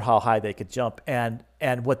measure how high they could jump. And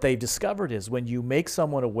what they've discovered is when you make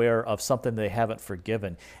someone aware of something they haven't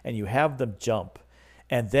forgiven and you have them jump,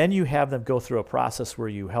 and then you have them go through a process where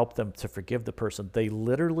you help them to forgive the person, they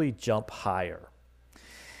literally jump higher.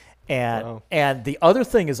 And the other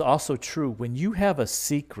thing is also true. When you have a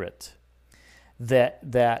secret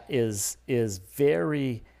that is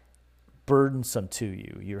very burdensome to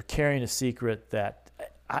you, you're carrying a secret that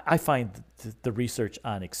I find the research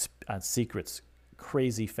on secrets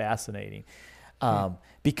crazy fascinating,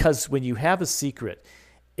 because when you have a secret,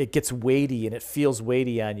 it gets weighty and it feels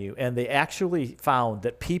weighty on you. And they actually found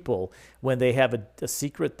that people, when they have a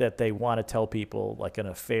secret that they want to tell people, like an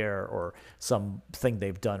affair or something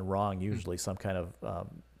they've done wrong, usually some kind of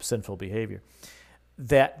sinful behavior,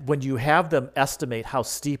 that when you have them estimate how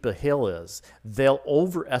steep a hill is, they'll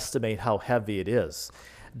overestimate how heavy it is.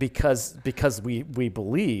 Because we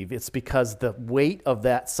believe it's because the weight of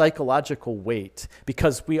that psychological weight,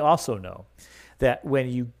 because we also know that when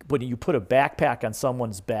you put a backpack on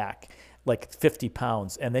someone's back, like 50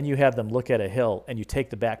 pounds, and then you have them look at a hill and you take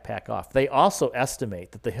the backpack off, they also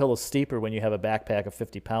estimate that the hill is steeper when you have a backpack of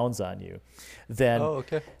 50 pounds on you.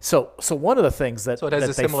 So one of the things that... So it has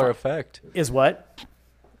a similar effect. Is what?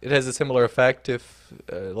 It has a similar effect if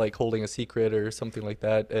like holding a secret or something like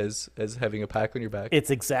that as having a pack on your back. It's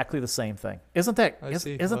exactly the same thing. Isn't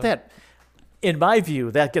that, in my view,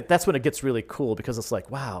 that's when it gets really cool, because it's like,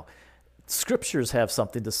 wow, scriptures have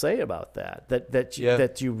something to say about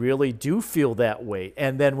that you really do feel that way.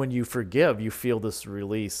 And then when you forgive, you feel this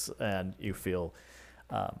release and you feel,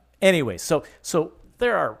 anyway, so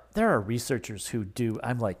there are researchers who do,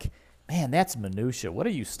 I'm like, man, that's minutia. What are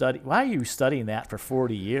you studying? Why are you studying that for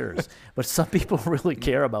 40 years? But some people really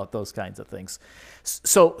care about those kinds of things.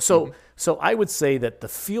 So I would say that the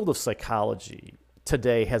field of psychology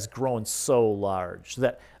today has grown so large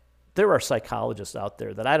that there are psychologists out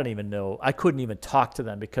there that I don't even know. I couldn't even talk to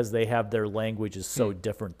them because they have their language is so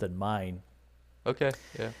different than mine. Okay,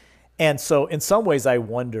 yeah. And so in some ways I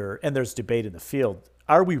wonder, and there's debate in the field,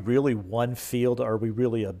 are we really one field or are we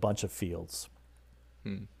really a bunch of fields?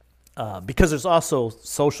 Because there's also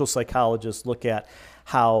social psychologists look at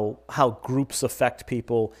how groups affect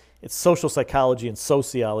people it's social psychology and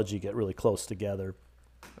sociology get really close together.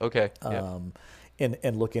 Okay. Yeah.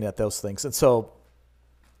 In looking at those things. And so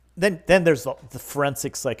then there's the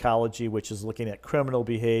forensic psychology, which is looking at criminal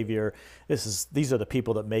behavior. These are the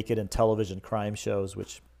people that make it in television crime shows,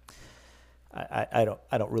 which I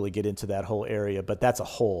don't really get into that whole area, but that's a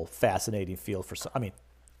whole fascinating field for some. I mean,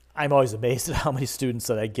 I'm always amazed at how many students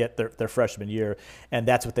that I get their freshman year, and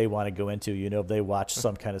that's what they want to go into. You know, if they watch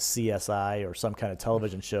some kind of CSI or some kind of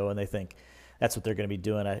television show and they think that's what they're going to be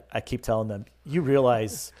doing, I keep telling them, you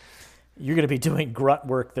realize you're going to be doing grunt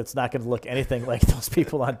work that's not going to look anything like those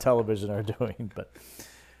people on television are doing. But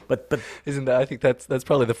isn't that? I think that's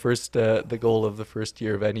probably the first the goal of the first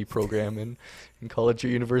year of any program in college or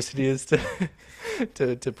university is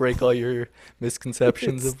to break all your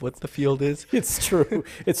misconceptions of what the field is. It's true.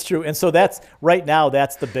 And so that's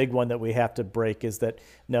the big one that we have to break, is that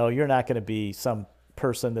no, you're not going to be some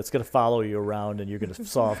person that's going to follow you around and you're going to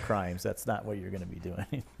solve crimes. That's not what you're going to be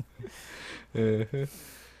doing.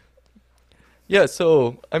 Yeah,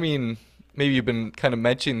 so I mean, maybe you've been kind of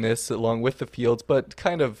mentioning this along with the fields, but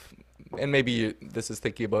kind of, and maybe this is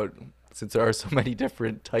thinking about, since there are so many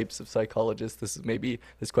different types of psychologists,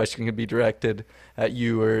 this question can be directed at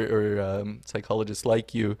you or psychologists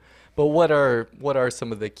like you. But what are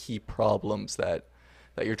some of the key problems that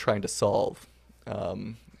you're trying to solve,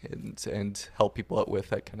 and help people out with,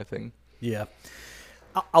 that kind of thing? Yeah,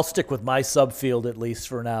 I'll stick with my subfield at least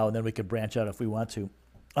for now, and then we could branch out if we want to.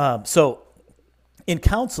 So in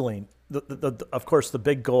counseling, of course, the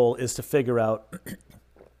big goal is to figure out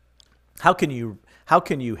how can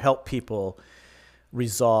you help people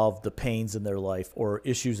resolve the pains in their life or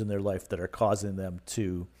issues in their life that are causing them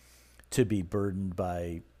to be burdened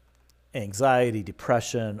by anxiety,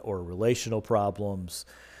 depression, or relational problems,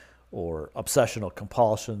 or obsessional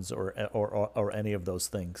compulsions, or any of those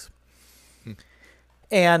things.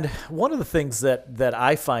 And one of the things that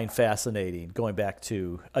I find fascinating, going back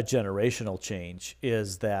to a generational change,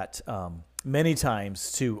 is that many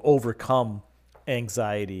times to overcome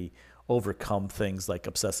anxiety, overcome things like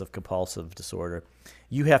obsessive compulsive disorder,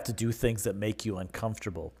 you have to do things that make you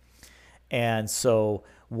uncomfortable. And so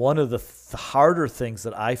one of the harder things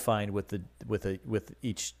that I find with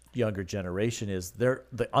each younger generation is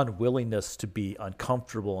the unwillingness to be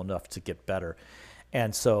uncomfortable enough to get better.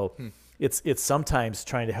 And so it's sometimes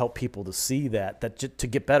trying to help people to see that to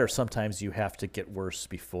get better, sometimes you have to get worse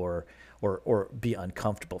before or be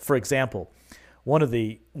uncomfortable. For example, one of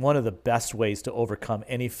the best ways to overcome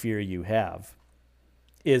any fear you have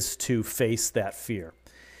is to face that fear.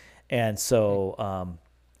 And so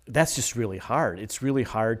that's just really hard. It's really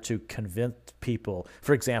hard to convince people.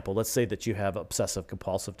 For example, let's say that you have obsessive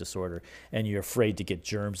compulsive disorder and you're afraid to get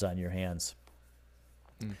germs on your hands.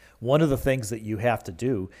 One of the things that you have to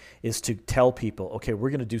do is to tell people, okay,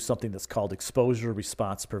 we're going to do something that's called exposure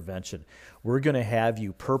response prevention. We're going to have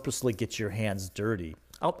you purposely get your hands dirty.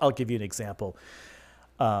 I'll give you an example.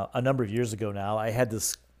 A number of years ago now, I had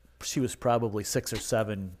this, she was probably 6 or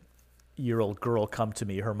 7 year old girl come to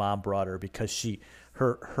me. Her mom brought her because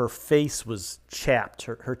her face was chapped.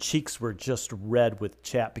 Her cheeks were just red with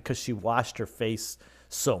chapped because she washed her face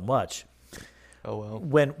so much. Oh, well.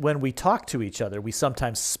 When we talk to each other, we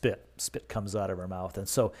sometimes spit. Spit comes out of our mouth. And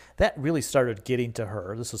so that really started getting to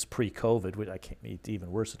her. This was pre-COVID, which I can't meet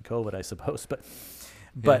even worse than COVID, I suppose.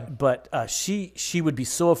 But she would be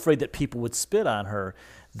so afraid that people would spit on her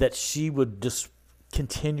that she would just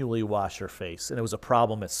continually wash her face. And it was a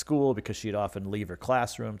problem at school because she'd often leave her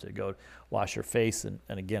classroom to go wash her face. And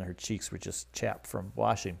again, her cheeks were just chapped from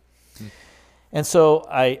washing. And so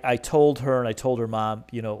I told her, and I told her mom,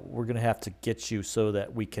 we're going to have to get you so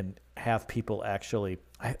that we can have people actually,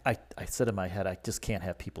 I said in my head, I just can't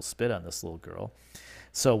have people spit on this little girl.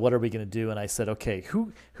 So what are we going to do? And I said, okay,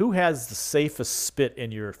 who has the safest spit in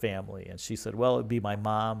your family? And she said, well, it would be my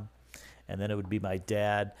mom, and then it would be my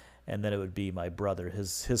dad, and then it would be my brother.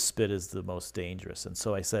 His spit is the most dangerous. And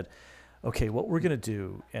so I said, okay, what we're going to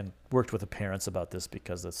do, and worked with the parents about this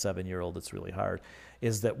because the 7-year-old, it's really hard,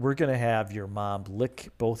 is that we're going to have your mom lick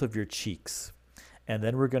both of your cheeks, and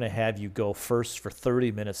then we're going to have you go first for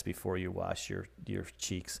 30 minutes before you wash your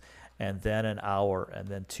cheeks, and then an hour, and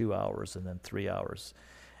then 2 hours, and then 3 hours.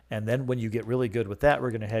 And then when you get really good with that,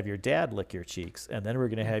 we're going to have your dad lick your cheeks, and then we're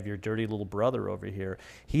going to have your dirty little brother over here.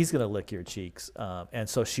 He's going to lick your cheeks. And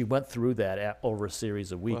so she went through that over a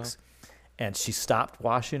series of weeks. Wow. And she stopped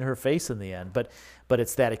washing her face in the end. But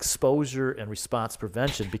it's that exposure and response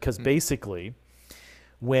prevention, because basically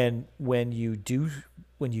when you do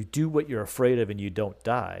what you're afraid of and you don't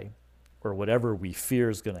die, or whatever we fear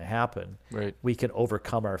is going to happen, right, we can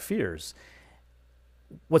overcome our fears.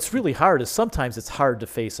 what's really hard is sometimes it's hard to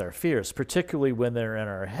face our fears, particularly when they're in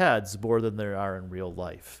our heads more than they are in real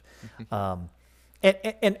life.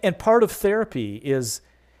 And part of therapy is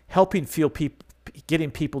helping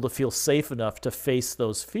getting people to feel safe enough to face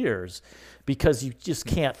those fears, because you just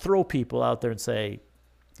can't throw people out there and say,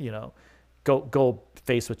 go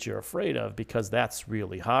face what you're afraid of, because that's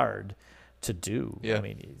really hard to do. Yeah. I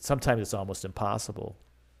mean, sometimes it's almost impossible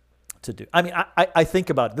to do. I mean, I think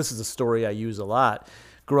about, this is a story I use a lot.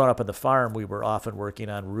 Growing up on the farm, we were often working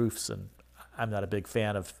on roofs, and I'm not a big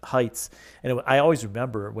fan of heights. And I always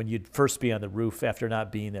remember when you'd first be on the roof after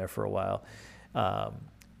not being there for a while,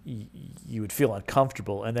 you would feel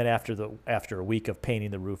uncomfortable. And then after a week of painting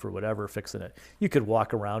the roof or whatever, fixing it, you could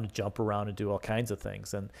walk around and jump around and do all kinds of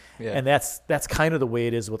things. And that's kind of the way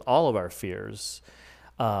it is with all of our fears,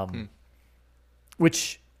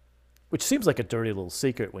 which seems like a dirty little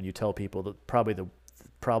secret when you tell people that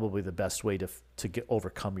probably the best way to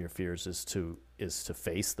overcome your fears is to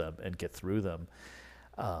face them and get through them.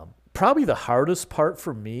 Probably the hardest part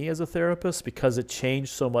for me as a therapist, because it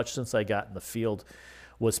changed so much since I got in the field,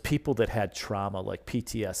 was people that had trauma like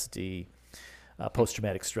PTSD,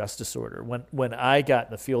 post-traumatic stress disorder. When I got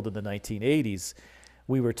in the field in the 1980s,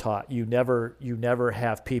 we were taught you never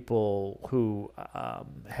have people who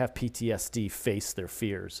have PTSD face their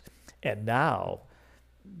fears. And now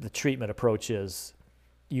the treatment approach is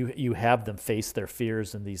you have them face their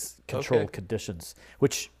fears in these controlled conditions,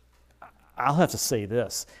 which I'll have to say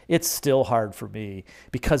this, it's still hard for me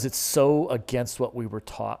because it's so against what we were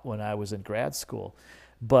taught when I was in grad school.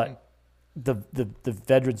 But the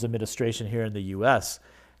Veterans Administration here in the U.S.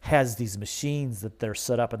 has these machines that they're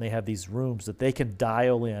set up, and they have these rooms that they can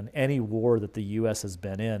dial in any war that the U.S. has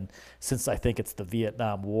been in since, I think it's the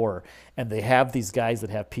Vietnam War. And they have these guys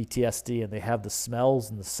that have PTSD, and they have the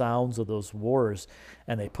smells and the sounds of those wars,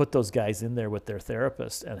 and they put those guys in there with their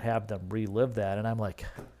therapist and have them relive that. And I'm like,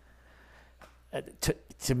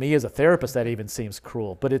 to me as a therapist, that even seems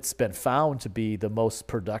cruel, but it's been found to be the most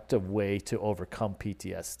productive way to overcome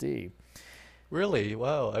PTSD. Really?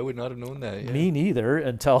 Wow, I would not have known that. Yeah. Me neither,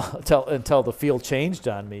 until the field changed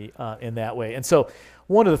on me in that way. And so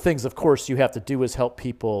one of the things, of course, you have to do is help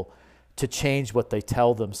people to change what they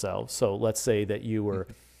tell themselves. So let's say that you were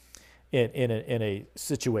in a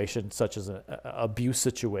situation such as an abuse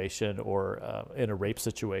situation or in a rape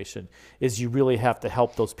situation, is you really have to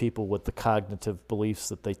help those people with the cognitive beliefs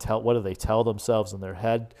that what do they tell themselves in their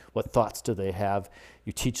head? What thoughts do they have?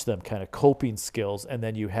 You teach them kind of coping skills, and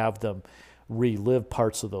then you have them relive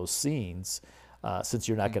parts of those scenes, since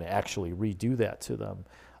you're not going to actually redo that to them.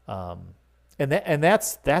 And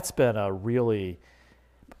that's been a really,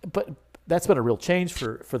 that's been a real change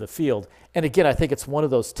for the field. And again, I think it's one of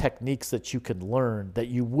those techniques that you can learn that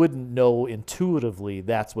you wouldn't know intuitively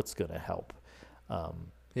that's what's going to help.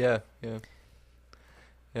 Yeah,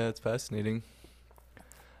 it's fascinating.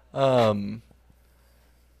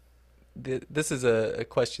 This is a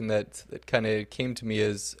question that kind of came to me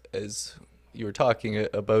as you were talking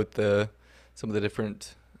about some of the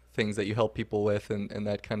different things that you help people with and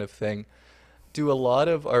that kind of thing. Do a lot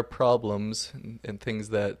of our problems and things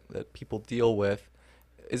that people deal with,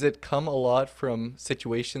 is it come a lot from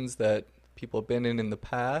situations that people have been in the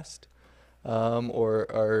past, or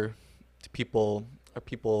are people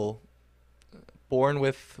born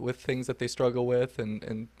with things that they struggle with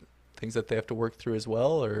and things that they have to work through as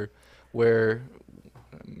well, or where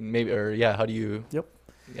maybe, or yeah, how do you? Yep.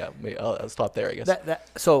 Yeah, maybe I'll stop there, I guess.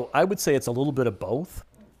 So I would say it's a little bit of both.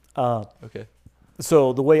 Okay.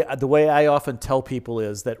 So the way I often tell people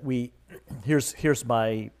is that here's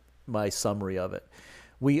my summary of it.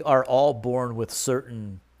 We are all born with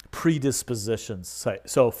certain predispositions.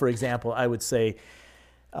 So for example, I would say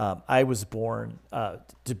I was born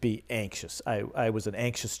to be anxious. I was an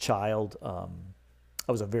anxious child.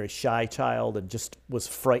 I was a very shy child and just was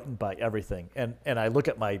frightened by everything. And I look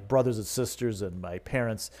at my brothers and sisters and my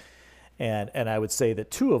parents, and I would say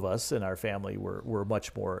that two of us in our family were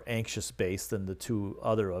much more anxious based than the two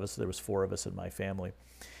other of us. There was four of us in my family.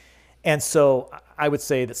 And so I would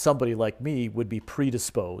say that somebody like me would be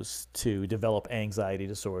predisposed to develop anxiety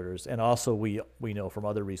disorders. And also we know from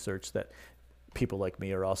other research that people like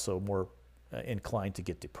me are also more inclined to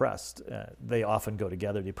get depressed. They often go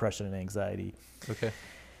together, depression and anxiety. Okay.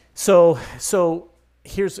 So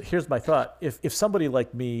here's my thought. If somebody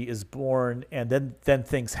like me is born and then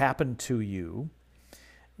things happen to you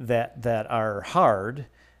that are hard,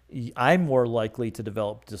 I'm more likely to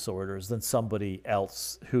develop disorders than somebody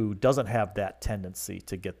else who doesn't have that tendency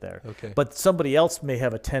to get there. Okay. But somebody else may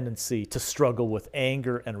have a tendency to struggle with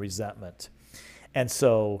anger and resentment. And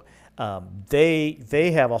so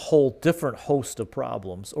they have a whole different host of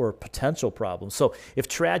problems or potential problems. So if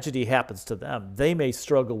tragedy happens to them, they may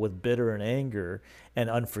struggle with bitter and anger and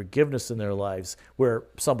unforgiveness in their lives, where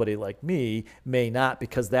somebody like me may not,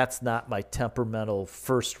 because that's not my temperamental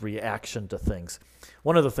first reaction to things.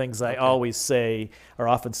 One of the things I always say, or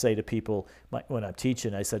often say to people when I'm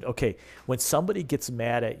teaching, I said, okay, when somebody gets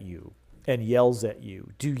mad at you and yells at you,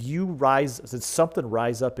 does something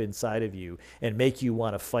rise up inside of you and make you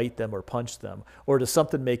want to fight them or punch them? Or does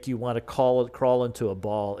something make you want to crawl into a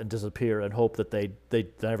ball and disappear and hope that they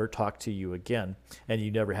never talk to you again and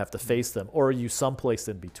you never have to face them? Or are you someplace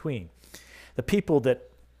in between? The people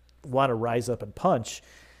that want to rise up and punch,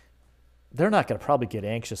 they're not going to probably get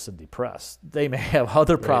anxious and depressed. They may have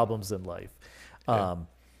other problems in life. Yeah.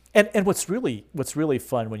 And what's really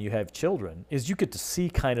fun when you have children is you get to see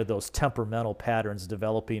kind of those temperamental patterns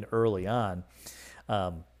developing early on.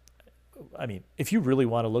 I mean, if you really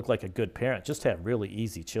want to look like a good parent, just have really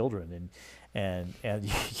easy children, and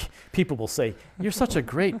people will say, "You're such a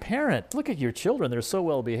great parent. Look at your children; they're so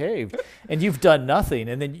well behaved." And you've done nothing,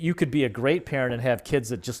 and then you could be a great parent and have kids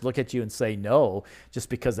that just look at you and say no, just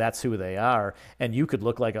because that's who they are, and you could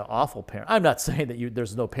look like an awful parent. I'm not saying that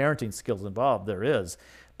there's no parenting skills involved. There is.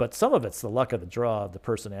 But some of it's the luck of the draw of the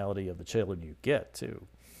personality of the children you get, too.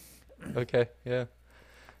 Okay, yeah.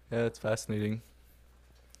 Yeah, it's fascinating.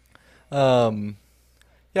 Yeah,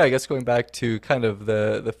 I guess going back to kind of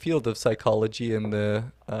the field of psychology and the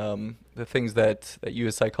things that you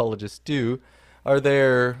as psychologists do,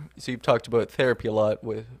 so you've talked about therapy a lot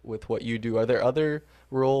with what you do. Are there other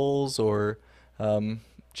roles or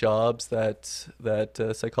jobs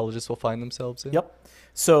that psychologists will find themselves in? Yep.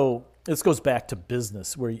 So this goes back to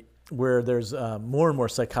business, where there's more and more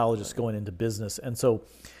psychologists going into business, and so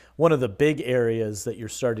one of the big areas that you're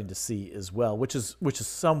starting to see as well, which is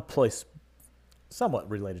someplace somewhat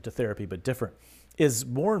related to therapy but different, is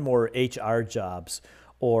more and more HR jobs,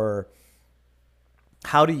 or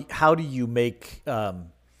how do you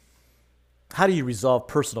resolve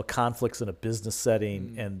personal conflicts in a business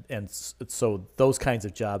setting, and so those kinds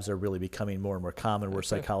of jobs are really becoming more and more common, where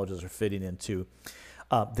psychologists are fitting into.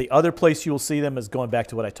 The other place you'll see them is going back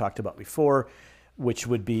to what I talked about before, which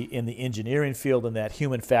would be in the engineering field, and that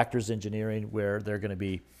human factors engineering, where they're going to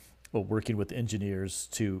be working with engineers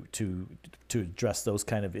to address those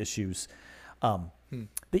kind of issues.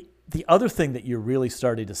 The other thing that you're really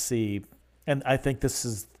starting to see, and I think this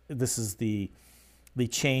is the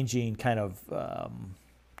changing kind of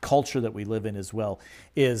culture that we live in as well,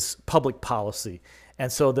 is public policy.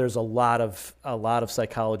 And so there's a lot of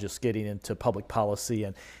psychologists getting into public policy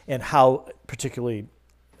and how, particularly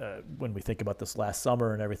when we think about this last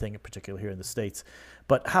summer and everything, particularly here in the States,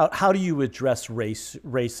 but how do you address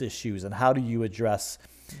race issues, and how do you address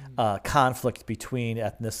conflict between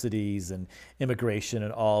ethnicities and immigration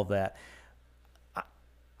and all of that?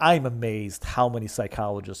 I'm amazed how many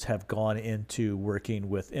psychologists have gone into working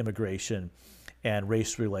with immigration and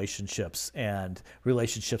race relationships and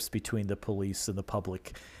relationships between the police and the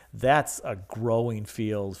public. That's a growing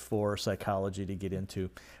field for psychology to get into,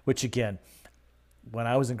 which again, when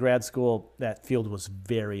I was in grad school, that field was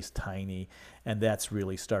very tiny, and that's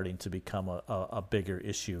really starting to become a bigger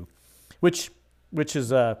issue, which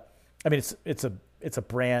is a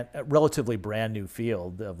relatively brand new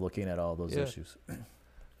field of looking at all those issues.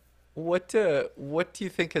 What do you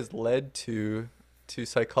think has led to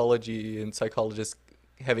psychology and psychologists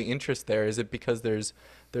having interest there? Is it because there's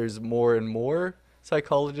more and more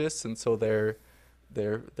psychologists, and so they're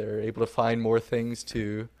able to find more things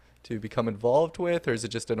to become involved with, or is it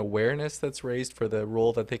just an awareness that's raised for the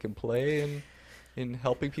role that they can play in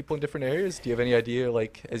helping people in different areas? Do you have any idea,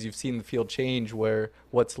 like, as you've seen the field change,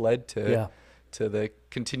 what's led to the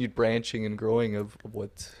continued branching and growing of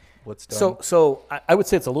what's done? So I would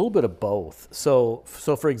say it's a little bit of both. So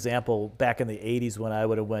for example, back in the 80s when I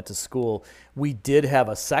would have went to school, we did have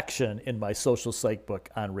a section in my social psych book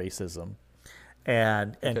on racism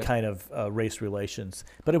and kind of race relations,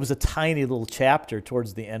 but it was a tiny little chapter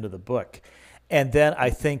towards the end of the book. And then I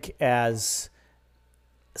think as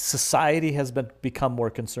society has become more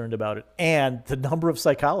concerned about it, and the number of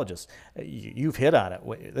psychologists, you've hit on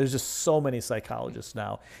it. There's just so many psychologists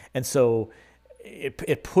now, and so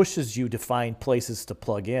it pushes you to find places to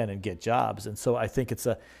plug in and get jobs. And so I think it's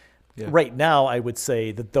right now I would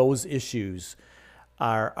say that those issues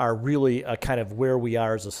are really a kind of where we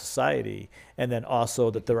are as a society, and then also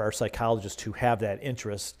that there are psychologists who have that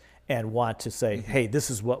interest and want to say, hey, this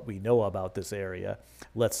is what we know about this area.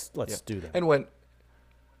 Let's do that.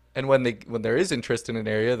 And when there is interest in an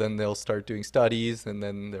area, then they'll start doing studies, and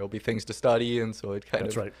then there'll be things to study, and so it kind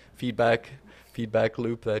of feedback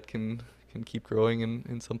loop that can keep growing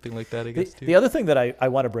in something like that, I guess, too. The other thing that I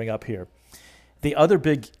want to bring up here, the other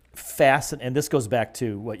big and this goes back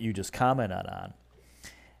to what you just commented on.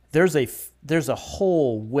 There's a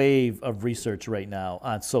whole wave of research right now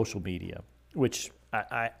on social media, which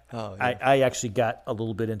I actually got a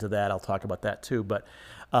little bit into that. I'll talk about that too. But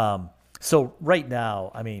so right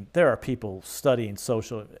now, I mean, there are people studying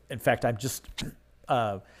social. In fact, I'm just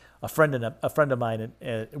a friend of mine,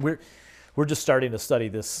 and we're just starting to study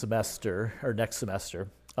this semester or next semester.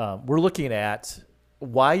 We're looking at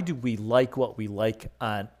why do we like what we like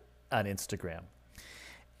on Instagram.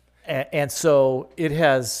 And so it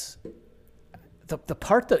has the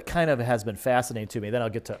part that kind of has been fascinating to me, then I'll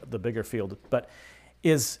get to the bigger field, but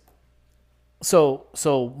is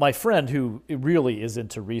so my friend who really is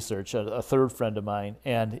into research, a third friend of mine,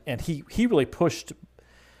 and he really pushed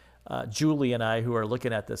Julie and I, who are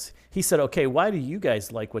looking at this, he said, okay, why do you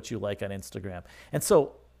guys like what you like on Instagram? And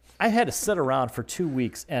so I had to sit around for 2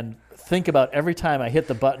 weeks and think about every time I hit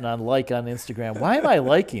the button on like on Instagram, why am I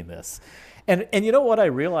liking this? And you know what I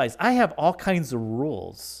realized? I have all kinds of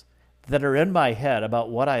rules that are in my head about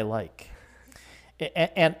what I like.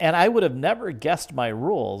 And I would have never guessed my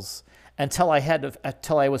rules until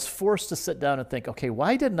I was forced to sit down and think, okay,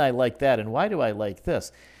 why didn't I like that and why do I like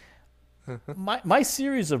this? My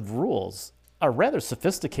series of rules are rather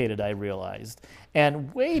sophisticated, I realized,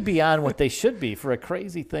 and way beyond what they should be for a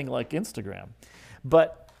crazy thing like Instagram.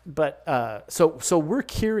 But so we're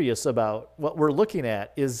curious about what we're looking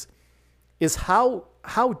at is how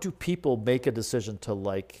do people make a decision to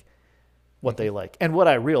like what they like? And what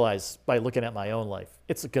I realized by looking at my own life,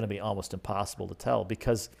 it's going to be almost impossible to tell,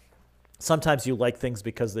 because sometimes you like things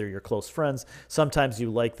because they're your close friends. Sometimes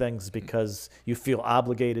you like things because you feel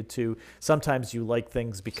obligated to. Sometimes you like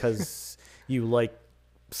things because you like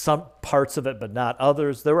some parts of it but not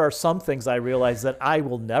others. There are some things I realize that I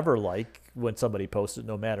will never like when somebody posts it,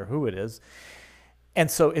 no matter who it is. And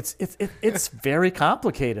so it's very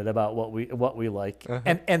complicated about what we like.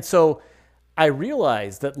 Uh-huh. And so I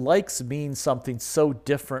realized that likes mean something so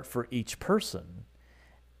different for each person.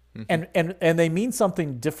 Mm-hmm. And they mean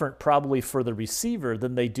something different probably for the receiver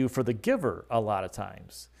than they do for the giver a lot of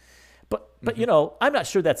times. But you know, I'm not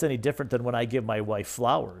sure that's any different than when I give my wife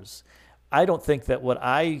flowers. I don't think that what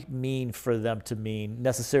I mean for them to mean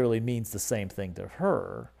necessarily means the same thing to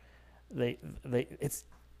her. It's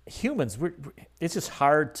humans. It's just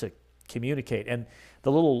hard to communicate. And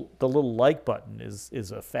the little like button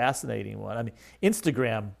is a fascinating one. I mean,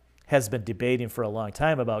 Instagram has been debating for a long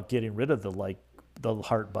time about getting rid of the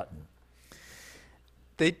heart button.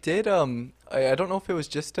 They did. I don't know if it was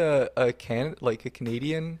just a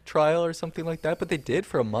Canadian trial or something like that, but they did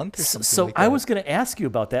for a month or something. So like that. I was going to ask you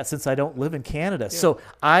about that since I don't live in Canada. Yeah. So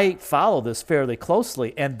I follow this fairly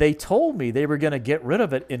closely, and they told me they were going to get rid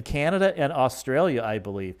of it in Canada and Australia, I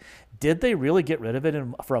believe. Did they really get rid of it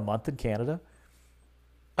for a month in Canada?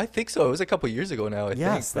 I think so. It was a couple of years ago now. I think.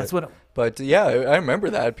 Yes, that's what. But yeah, I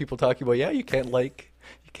remember that people talking about you can't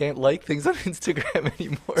like things on Instagram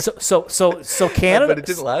anymore. So Canada, but it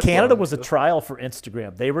didn't last Canada long, was a trial for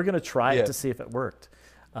Instagram. They were going to try it to see if it worked.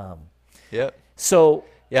 Yeah. So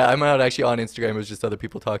yeah, I'm not actually on Instagram. It was just other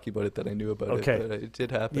people talking about it that I knew about okay. it. But it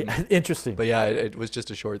did happen. Yeah, interesting. But yeah, it was just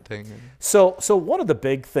a short thing. So one of the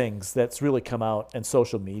big things that's really come out in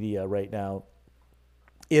social media right now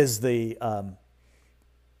is the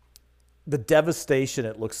devastation,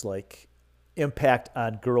 it looks like, impact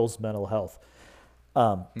on girls' mental health.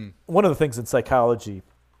 One of the things in psychology,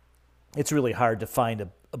 it's really hard to find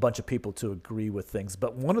a bunch of people to agree with things,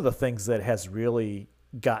 but one of the things that has really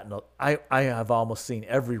I have almost seen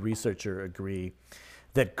every researcher agree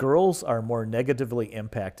that girls are more negatively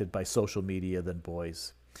impacted by social media than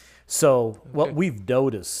boys. So what we've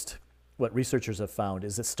noticed, what researchers have found,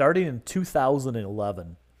 is that starting in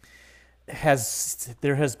 2011,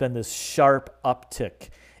 there has been this sharp uptick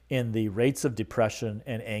in the rates of depression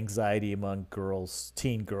and anxiety among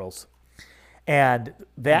teen girls. And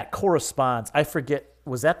that corresponds, I forget,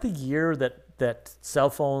 was that the year that cell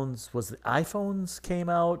phones, was the iPhones came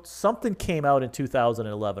out? Something came out in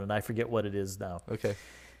 2011, and I forget what it is now. Okay.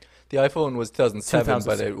 The iPhone was 2007,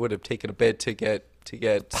 but it would have taken a bit to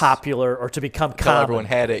get popular or to become common. Everyone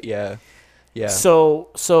had it, yeah. Yeah.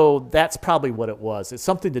 So that's probably what it was. It's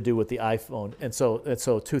something to do with the iPhone, and so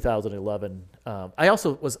 2011. I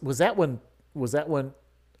also was that when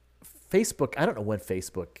Facebook. I don't know when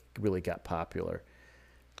Facebook really got popular.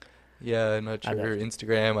 Yeah, I'm not sure.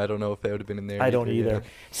 Instagram, I don't know if that would have been in there. I don't either. Yeah.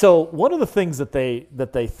 So one of the things that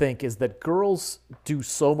they think is that girls do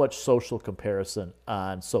so much social comparison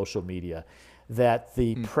on social media that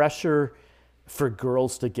the pressure for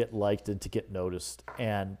girls to get liked and to get noticed,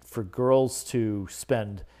 and for girls to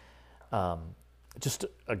spend just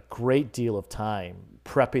a great deal of time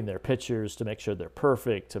prepping their pictures to make sure they're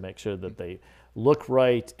perfect, to make sure that they look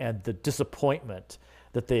right, and the disappointment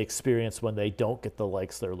that they experience when they don't get the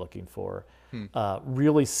likes they're looking for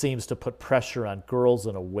really seems to put pressure on girls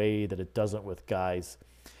in a way that it doesn't with guys.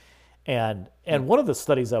 And one of the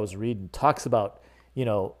studies I was reading talks about,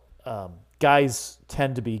 guys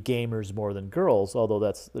tend to be gamers more than girls, although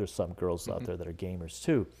there's some girls out there that are gamers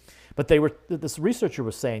too. But this researcher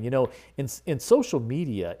was saying, in social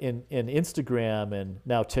media, in Instagram and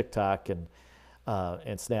now TikTok and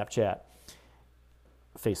Snapchat,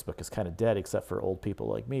 Facebook is kind of dead except for old people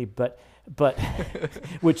like me. But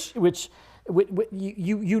which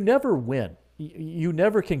you never win. You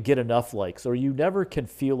never can get enough likes, or you never can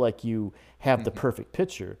feel like you have the perfect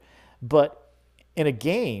picture. But in a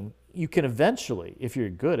game, you can eventually, if you're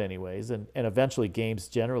good anyways, and eventually games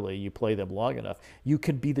generally, you play them long enough, you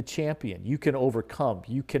can be the champion. You can overcome.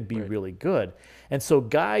 You can be really good. And so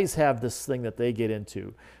guys have this thing that they get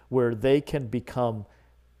into where they can become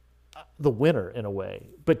the winner in a way.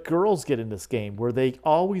 But girls get in this game where they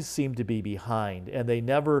always seem to be behind, and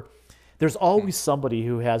there's always somebody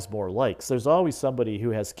who has more likes. There's always somebody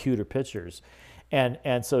who has cuter pictures.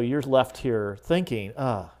 And so you're left here thinking,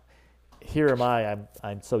 here am I.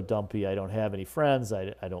 I'm so dumpy. I don't have any friends.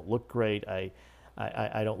 I don't look great. I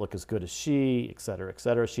don't look as good as she, et cetera, et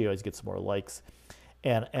cetera. She always gets more likes.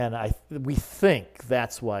 And we think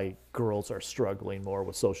that's why girls are struggling more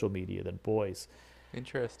with social media than boys.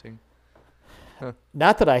 Interesting. Huh.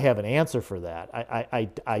 Not that I have an answer for that.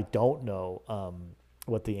 I don't know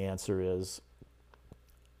what the answer is.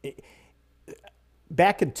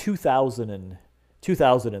 Back in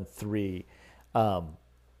 2003,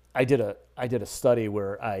 I did a study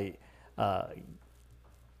where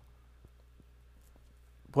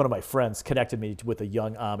one of my friends connected me with a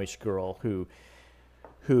young Amish girl who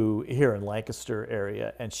here in Lancaster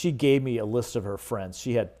area, and she gave me a list of her friends.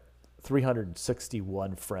 She had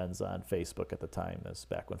 361 friends on Facebook at the time. This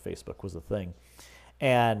back when Facebook was a thing,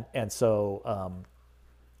 and so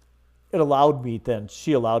she allowed me then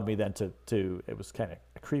to it was kind of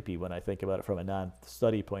creepy when I think about it from a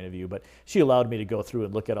non-study point of view, but she allowed me to go through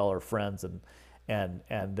and look at all her friends and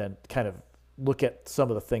then kind of look at some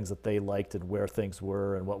of the things that they liked and where things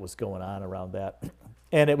were and what was going on around that.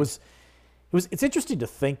 And it's interesting to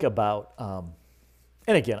think about.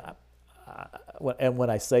 And again, when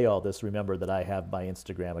I say all this, remember that I have my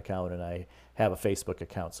Instagram account and I have a Facebook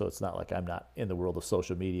account, so it's not like I'm not in the world of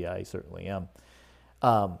social media. I certainly am.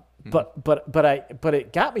 But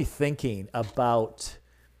it got me thinking about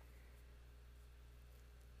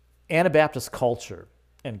Anabaptist culture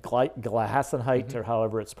and Gelassenheit, or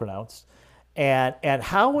however it's pronounced, and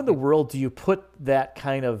how in the world do you put that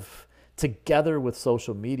kind of together with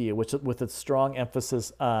social media, which with its strong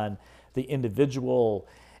emphasis on the individual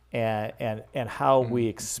and how we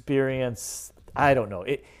experience. I don't know.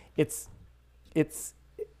 It's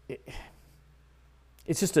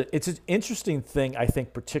an interesting thing, I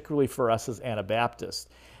think, particularly for us as Anabaptists,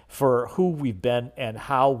 for who we've been and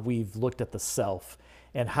how we've looked at the self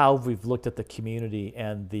and how we've looked at the community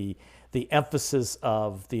and the emphasis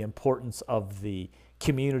of the importance of the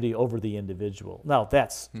community over the individual. Now,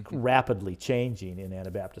 that's rapidly changing in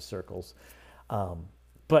Anabaptist circles.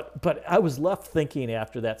 But I was left thinking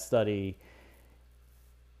after that study,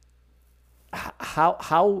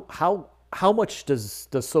 how much does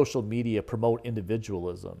social media promote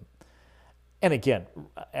individualism? And again,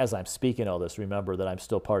 as I'm speaking all this, remember that I'm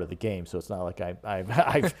still part of the game, so it's not like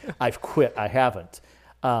I've quit. I haven't.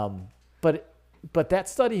 But that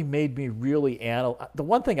study made me really analyze. The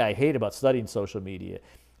one thing I hate about studying social media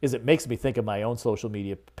is it makes me think of my own social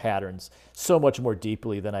media patterns so much more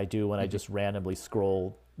deeply than I do when I just randomly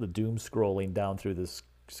scroll, the doom scrolling down through this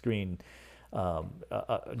screen,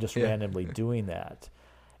 randomly doing that.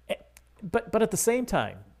 But at the same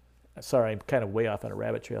time, sorry, I'm kind of way off on a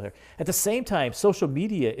rabbit trail here. At the same time, social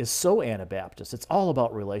media is so Anabaptist. It's all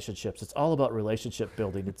about relationships. It's all about relationship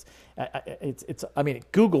building. I mean,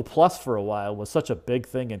 Google Plus for a while was such a big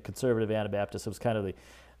thing in conservative Anabaptists. It was kind of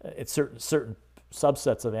it's certain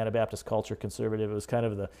subsets of Anabaptist culture, conservative. It was kind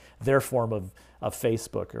of their form of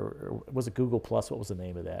Facebook, or was it Google Plus? What was the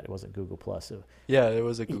name of that? It wasn't Google Plus. Yeah, it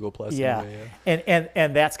was a Google Plus. Yeah, anyway,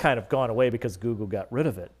 and that's kind of gone away because Google got rid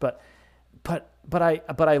of it. But I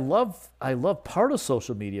love part of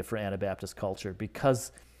social media for Anabaptist culture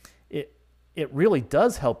because it really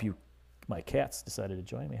does help you. My cats decided to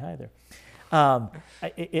join me. Hi there.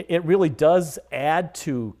 It really does add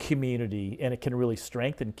to community, and it can really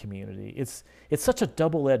strengthen community. It's such a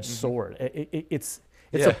double-edged sword. It's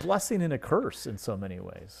Yeah. a blessing and a curse in so many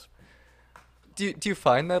ways. Do you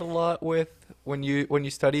find that a lot with when you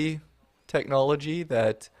study technology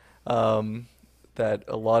that that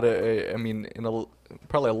a lot of I mean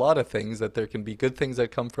probably a lot of things that there can be good things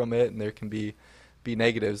that come from it and there can be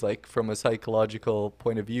negatives like from a psychological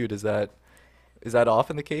point of view is that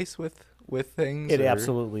often the case with things It or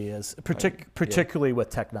absolutely is, yeah. particularly with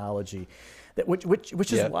technology, which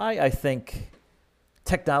is Yeah. why I think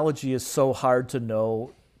technology is so hard to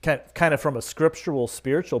know, kind of from a scriptural,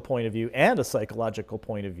 spiritual point of view and a psychological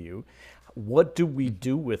point of view. What do we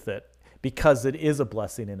do with it? Because it is a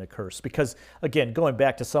blessing and a curse. Because again, going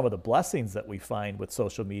back to some of the blessings that we find with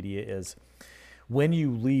social media is when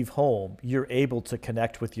you leave home, you're able to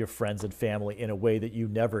connect with your friends and family in a way that you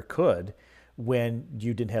never could when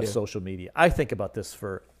you didn't have Yeah. social media. I think about this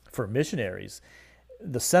for missionaries.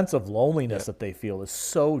 The sense of loneliness Yeah. that they feel is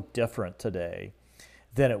so different today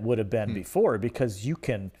than it would have been before, because you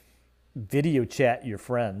can video chat your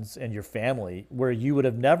friends and your family where you would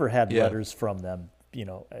have never had Yeah. letters from them,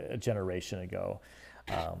 a generation ago.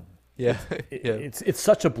 Yeah. Yeah. It's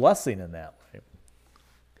such a blessing in that way.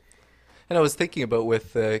 And I was thinking about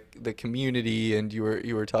with the community, and you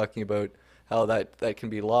were talking about how that can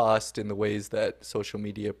be lost in the ways that social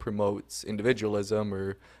media promotes individualism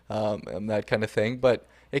or that kind of thing. But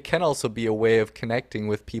it can also be a way of connecting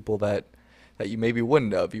with people that you maybe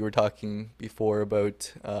wouldn't have. You were talking before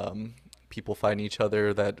about people finding each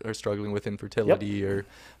other that are struggling with infertility or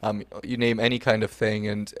you name any kind of thing,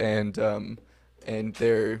 and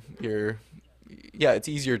it's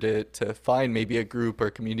easier to find maybe a group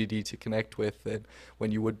or community to connect with than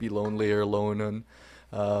when you would be lonely or alone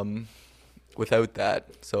on without that.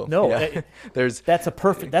 So No, yeah, there's that's a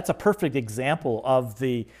perfect example of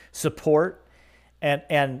the support and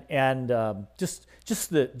just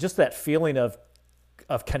that feeling of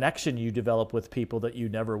connection you develop with people that you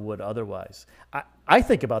never would otherwise. I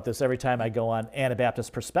think about this every time I go on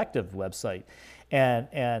Anabaptist Perspective website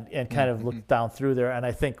and kind of look down through there, and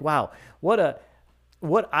I think, wow, what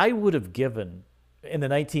I would have given in the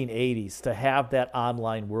 1980s to have that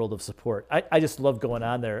online world of support. I just love going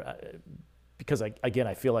on there because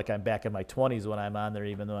I feel like I'm back in my 20s when I'm on there,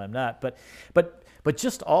 even though I'm not. But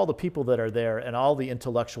just all the people that are there and all the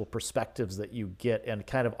intellectual perspectives that you get, and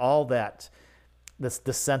kind of all that, this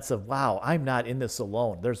sense of, wow, I'm not in this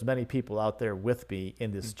alone. There's many people out there with me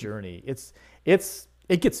in this journey.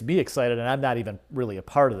 It gets me excited, and I'm not even really a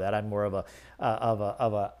part of that. I'm more of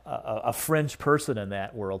a fringe person in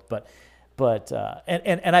that world. But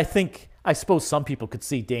I suppose some people could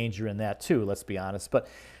see danger in that too. Let's be honest. But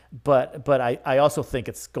I also think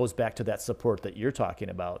it goes back to that support that you're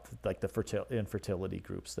talking about, like the infertility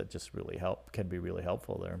groups that just really can be really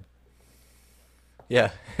helpful there.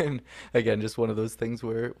 yeah, and again, just one of those things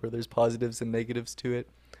where there's positives and negatives to it.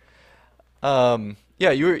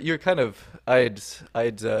 Yeah, you're kind of I'd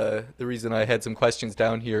the reason I had some questions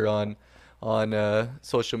down here on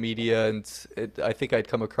social media, and I think I'd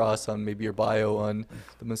come across on maybe your bio on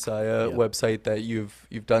the Messiah Yeah. website that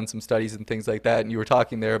you've done some studies and things like that, and you were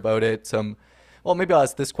talking there about it. Well, maybe I'll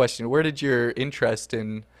ask this question: where did your interest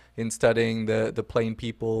in studying the plain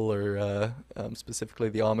people, or specifically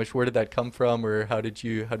the Amish, where did that come from, or how did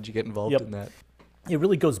you get involved Yep. in that? It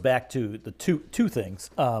really goes back to the two things.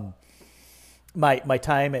 My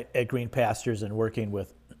time at Green Pastures and working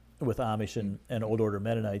with Amish and Old Order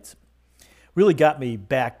Mennonites really got me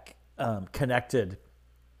back connected.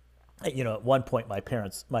 At one point, my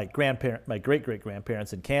great great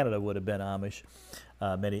grandparents in Canada would have been Amish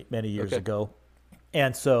many years Okay. ago,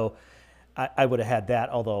 and so I would have had that.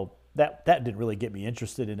 Although that didn't really get me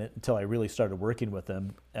interested in it until I really started working with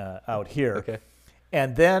them out here. Okay.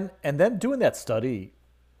 And then doing that study,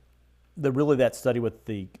 that study with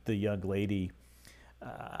the young lady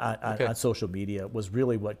Okay. on social media was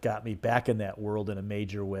really what got me back in that world in a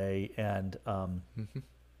major way, and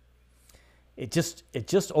it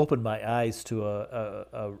just opened my eyes to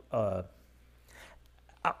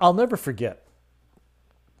I'll never forget.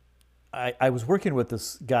 I was working with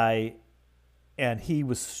this guy, and he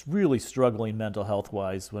was really struggling mental health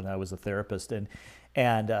wise when I was a therapist, and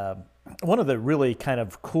one of the really kind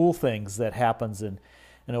of cool things that happens in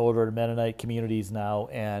Old Order Mennonite communities now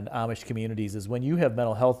and Amish communities is when you have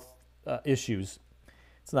mental health issues,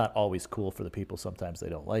 it's not always cool for the people. Sometimes they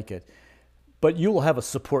don't like it, but you will have a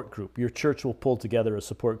support group. Your church will pull together a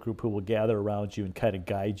support group who will gather around you and kind of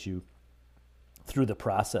guide you through the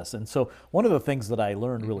process. And so one of the things that I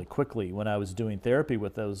learned really quickly when I was doing therapy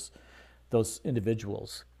with those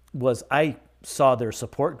individuals was I saw their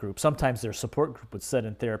support group. Sometimes their support group would sit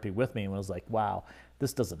in therapy with me and was like, wow,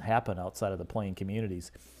 this doesn't happen outside of the Plain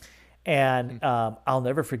communities. And I'll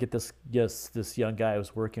never forget this young guy I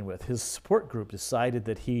was working with. His support group decided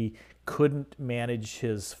that he couldn't manage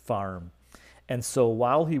his farm. And so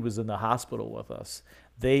while he was in the hospital with us,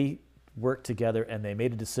 they worked together and they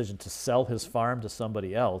made a decision to sell his farm to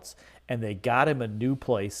somebody else, and they got him a new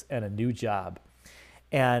place and a new job.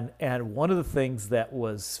 And one of the things that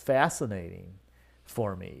was fascinating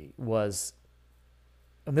for me was,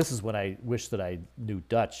 and this is when I wish that I knew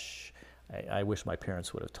Dutch. I wish my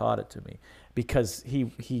parents would have taught it to me, because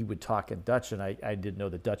he would talk in Dutch and I didn't know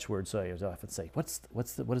the Dutch word, so I would often say, what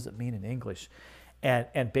does it mean in English?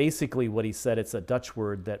 And basically what he said, it's a Dutch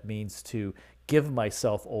word that means to give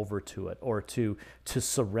myself over to it, or to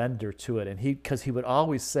surrender to it. And because he would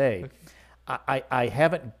always say, I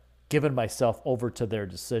haven't given myself over to their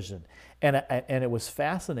decision. And it was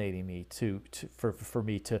fascinating me for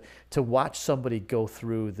me to watch somebody go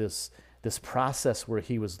through this process where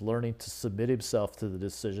he was learning to submit himself to the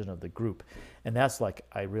decision of the group. And that's like,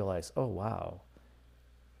 I realized, oh wow,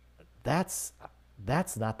 that's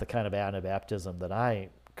not the kind of Anabaptism that I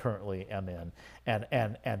currently am in.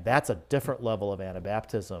 And that's a different level of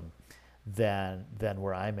Anabaptism than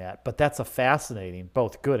where I'm at. But that's a fascinating,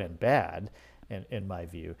 both good and bad, in my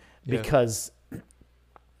view, because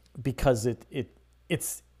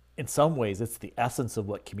it's in some ways it's the essence of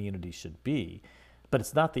what community should be, but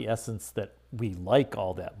it's not the essence that we like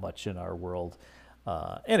all that much in our world.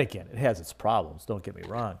 And again, it has its problems. Don't get me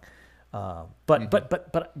wrong.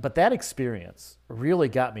 But that experience really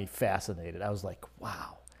got me fascinated. I was like,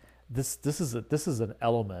 wow, this is an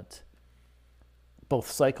element, both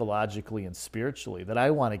psychologically and spiritually, that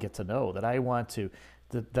I want to get to know, that I want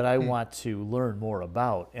to learn more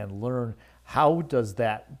about, and learn how does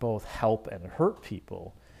that both help and hurt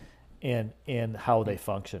people in how they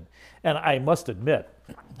function. And I must admit,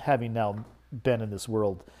 having now been in this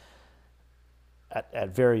world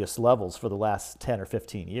at various levels for the last 10 or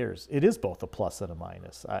 15 years, it is both a plus and a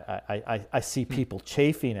minus. I see people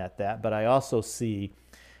chafing at that, but I also see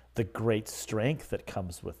the great strength that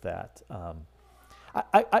comes with that.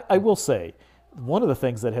 I will say, one of the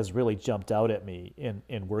things that has really jumped out at me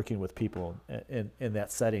in working with people in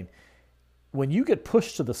that setting, when you get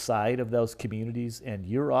pushed to the side of those communities and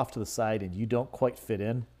you're off to the side and you don't quite fit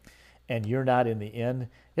in and you're not in the in,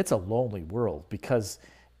 it's a lonely world, because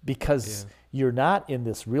you're not in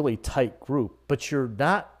this really tight group, but you're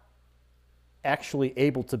not actually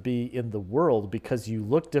able to be in the world because you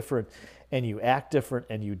look different and you act different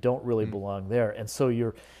and you don't really belong there. And so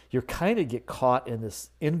you're kind of get caught in this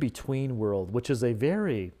in-between world, which is a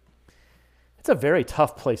very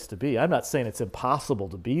tough place to be. I'm not saying it's impossible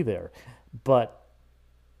to be there, but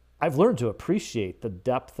I've learned to appreciate the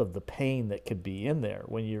depth of the pain that could be in there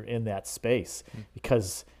when you're in that space,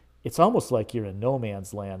 because it's almost like you're in no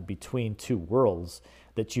man's land between two worlds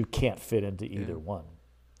that you can't fit into either one.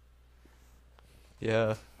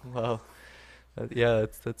 Yeah, well, yeah,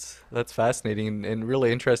 that's fascinating and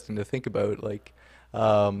really interesting to think about. Like,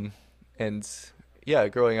 and yeah,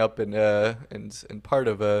 growing up and part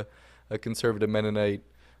of a conservative Mennonite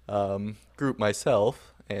group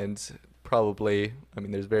myself, and probably, I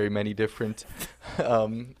mean, there's very many different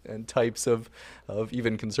and types of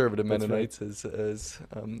even conservative Mennonites, right, as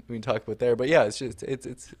we can talk about there. But yeah, it's just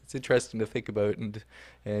it's interesting to think about and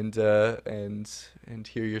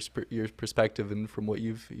hear your perspective and from what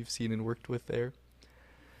you've seen and worked with there.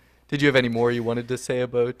 Did you have any more you wanted to say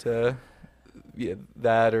about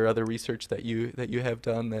that or other research that you have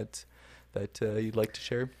done that you'd like to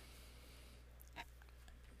share?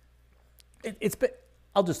 It's been.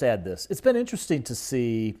 I'll just add this. It's been interesting to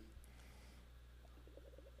see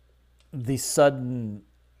the sudden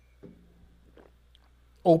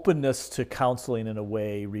openness to counseling in a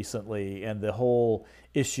way recently, and the whole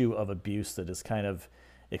issue of abuse that has kind of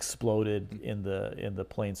exploded in the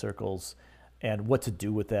Plain circles, and what to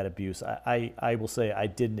do with that abuse. I will say I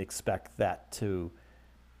didn't expect that to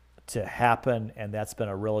happen, and that's been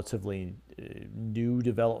a relatively new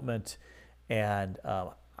development, and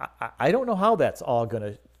I don't know how that's all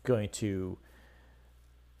going to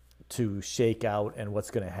shake out and what's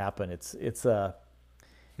going to happen.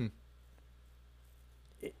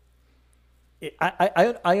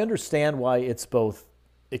 I understand why it's both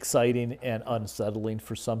exciting and unsettling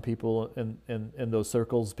for some people in those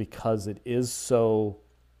circles, because it is so.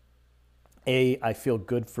 I feel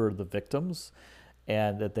good for the victims,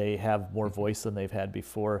 and that they have more voice than they've had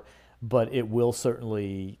before. But it will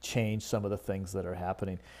certainly change some of the things that are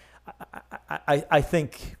happening. I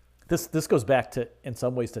think this goes back to, in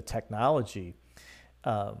some ways, to technology.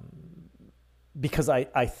 because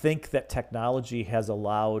I think that technology has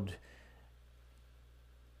allowed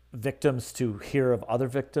victims to hear of other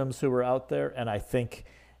victims who are out there. And I think,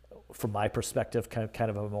 from my perspective, kind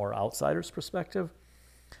of a more outsider's perspective,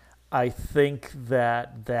 I think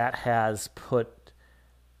that has put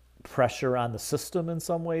pressure on the system in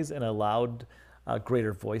some ways and allowed a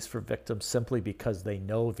greater voice for victims simply because they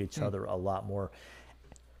know of each other a lot more.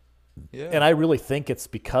 Yeah. And I really think it's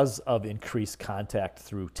because of increased contact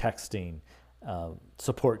through texting,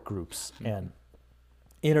 support groups, and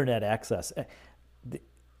internet access.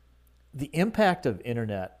 The impact of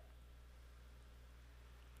internet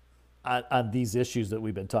on these issues that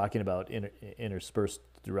we've been talking about interspersed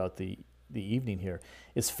throughout the evening here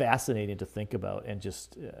is fascinating to think about. And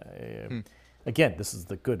just again, this is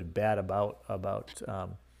the good and bad about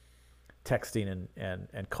texting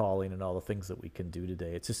and calling and all the things that we can do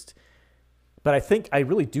today. It's just, but I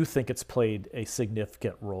really do think it's played a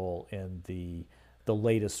significant role in the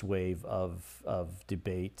latest wave of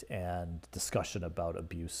debate and discussion about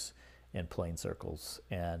abuse in plain circles.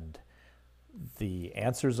 And the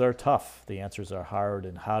answers are tough. The answers are hard,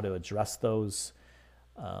 and how to address those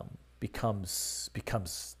becomes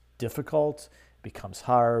difficult, becomes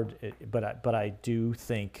hard. But I do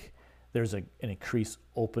think there's an increased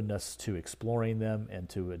openness to exploring them and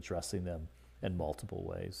to addressing them in multiple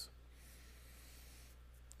ways.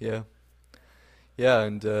 Yeah,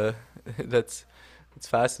 and it's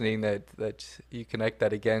fascinating that you connect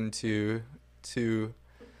that again to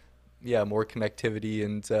more connectivity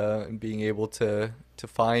and being able to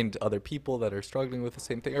find other people that are struggling with the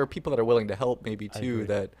same thing, or people that are willing to help maybe too,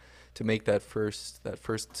 that to make that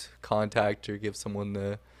first contact, or give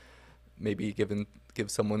someone give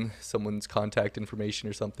someone's contact information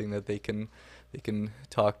or something that they can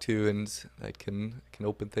talk to, and that can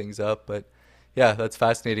open things up. But yeah, that's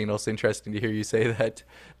fascinating, and also interesting to hear you say that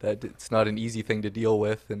it's not an easy thing to deal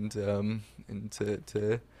with, and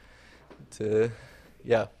to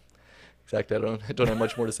yeah. Exactly. I don't have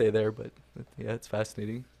much more to say there, but yeah, it's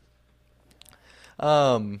fascinating.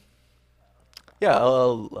 Yeah,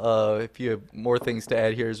 if you have more things to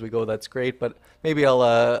add here as we go, that's great. But maybe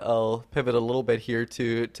I'll pivot a little bit here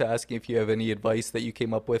to asking if you have any advice that you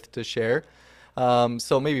came up with to share.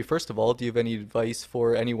 So maybe first of all, do you have any advice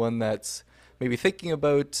for anyone that's maybe thinking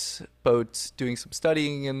about doing some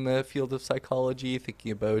studying in the field of psychology,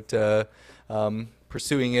 thinking about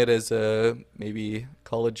pursuing it as a maybe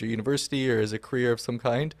college or university, or as a career of some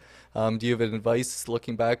kind? Do you have an advice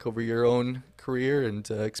looking back over your own career and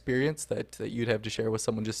experience that you'd have to share with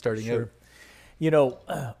someone just starting out? You know,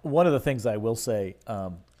 one of the things I will say,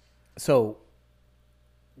 so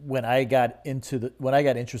when I got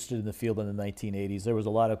interested in the field in the 1980s, there was a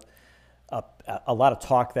lot of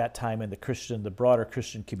talk that time in the broader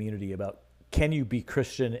Christian community about, can you be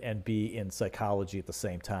Christian and be in psychology at the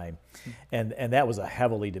same time? And that was a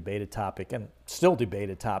heavily debated topic, and still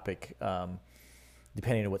debated topic,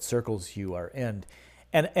 depending on what circles you are in.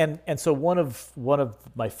 And so one of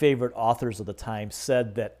my favorite authors of the time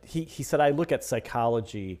said that he said, I look at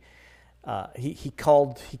psychology. He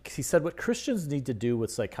said what Christians need to do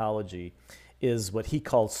with psychology is what he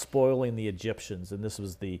called spoiling the Egyptians, and this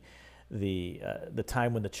was the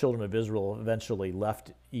time when the children of Israel eventually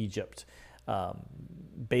left Egypt.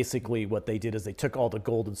 Basically what they did is they took all the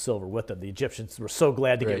gold and silver with them. The Egyptians were so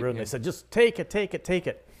glad to get rid of them. They said, just take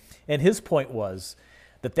it. And his point was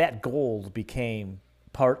that gold became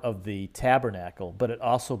part of the tabernacle, but it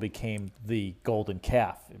also became the golden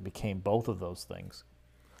calf. It became both of those things.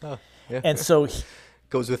 Oh, yeah. And so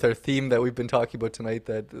goes with our theme that we've been talking about tonight,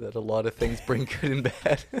 that a lot of things bring good and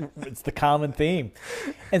bad. It's the common theme.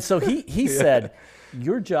 And so he said,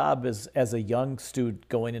 your job as a young student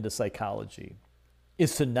going into psychology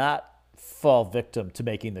is to not fall victim to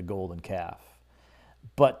making the golden calf,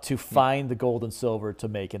 but to find the gold and silver to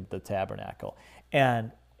make it the tabernacle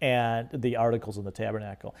and the articles in the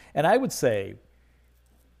tabernacle. And I would say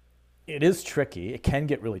it is tricky. It can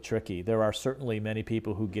get really tricky. There are certainly many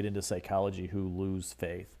people who get into psychology who lose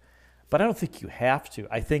faith, but I don't think you have to.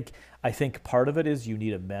 I think part of it is you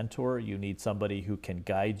need a mentor. You need somebody who can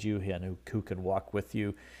guide you and who can walk with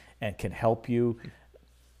you and can help you.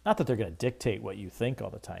 Not that they're going to dictate what you think all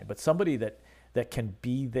the time, but somebody that can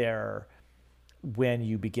be there when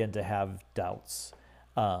you begin to have doubts.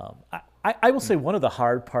 I will say one of the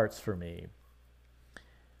hard parts for me,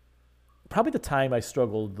 probably the time I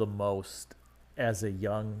struggled the most as a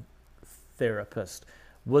young therapist,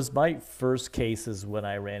 was my first cases when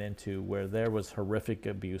I ran into where there was horrific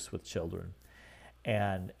abuse with children.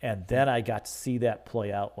 And then I got to see that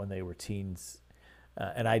play out when they were teens,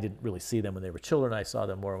 And I didn't really see them when they were children. I saw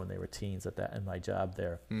them more when they were teens in my job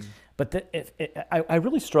there. But I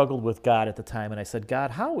really struggled with God at the time, and I said,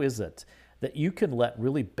 God, how is it that you can let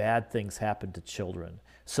really bad things happen to children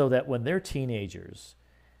so that when they're teenagers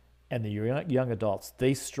and the young adults,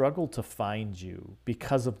 they struggle to find you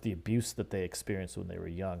because of the abuse that they experienced when they were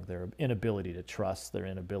young, their inability to trust, their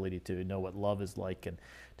inability to know what love is like and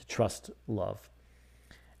to trust love.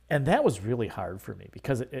 And that was really hard for me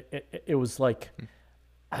because it was like,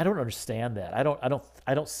 I don't understand that.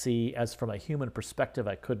 I don't see, as from a human perspective,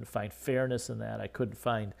 I couldn't find fairness in that. I couldn't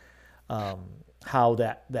find how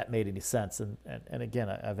that made any sense. And again,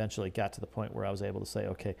 I eventually got to the point where I was able to say,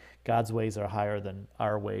 okay, God's ways are higher than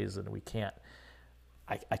our ways, and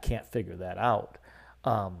I can't figure that out.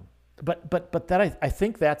 But that I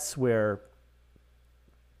think that's where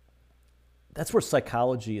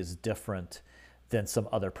psychology is different than some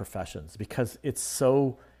other professions, because it's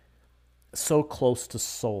so close to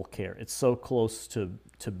soul care. It's so close to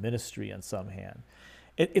ministry in some hand.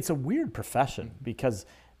 It's a weird profession because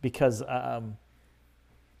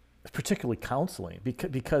particularly counseling,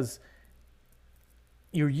 because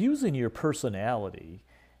you're using your personality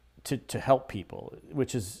to help people,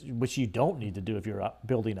 which you don't need to do if you're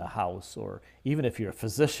building a house, or even if you're a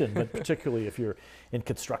physician, but particularly if you're in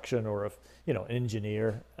construction or an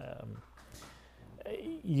engineer.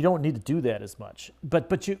 You don't need to do that as much,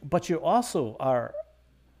 but you also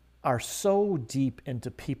are so deep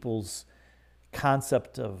into people's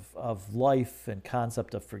concept of life and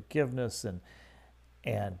concept of forgiveness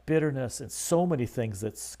and bitterness and so many things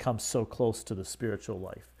that come so close to the spiritual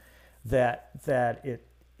life that it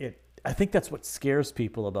I think that's what scares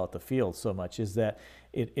people about the field so much, is that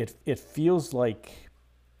it feels like,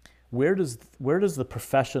 where does the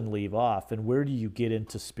profession leave off, and where do you get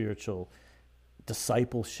into spiritual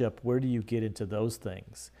discipleship? Where do you get into those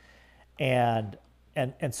things? And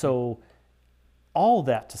so all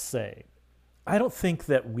that to say, I don't think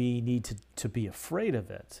that we need to be afraid of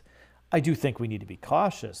it. I do think we need to be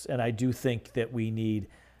cautious, and I do think that we need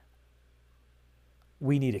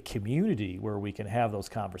a community where we can have those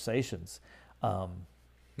conversations.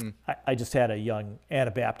 I just had a young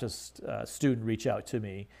Anabaptist student reach out to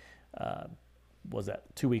me, was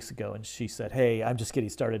that 2 weeks ago, and she said, "Hey, I'm just getting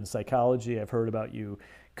started in psychology. I've heard about you.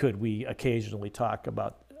 Could we occasionally talk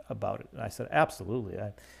about it?" And I said, "Absolutely."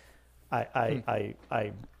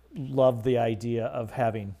 I love the idea of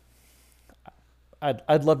having.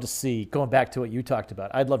 I'd love to see, going back to what you talked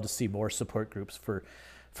about, I'd love to see more support groups for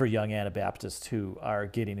young Anabaptists who are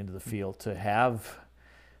getting into the field, to have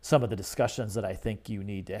some of the discussions that I think you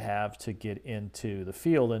need to have to get into the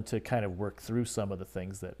field and to kind of work through some of the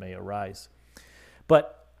things that may arise.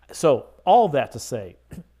 But so all that to say,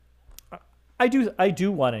 I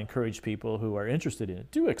do want to encourage people who are interested in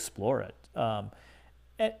it, do explore it. And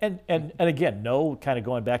again, kind of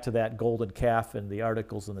going back to that golden calf and the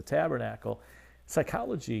articles in the Tabernacle,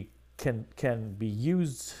 psychology can be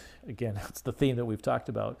used, again, that's the theme that we've talked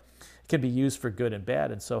about, it can be used for good and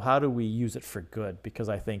bad. And so how do we use it for good? Because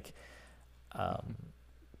I think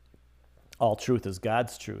all truth is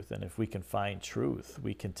God's truth. And if we can find truth,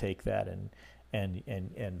 we can take that and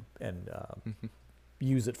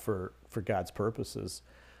use it for God's purposes.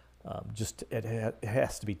 Just it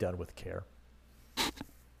has to be done with care.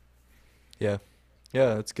 Yeah,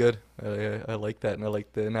 that's good. I like that, and I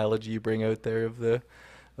like the analogy you bring out there of the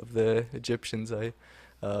Egyptians. I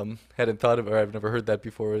hadn't thought of, or I've never heard that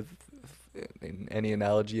before, in any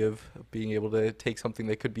analogy of being able to take something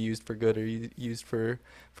that could be used for good or used for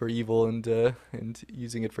evil, and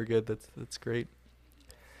using it for good. That's great.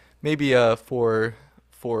 Maybe for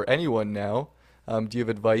anyone now, do you have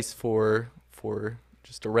advice for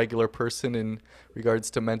just a regular person in regards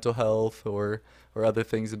to mental health or other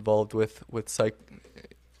things involved with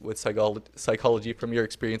psychology from your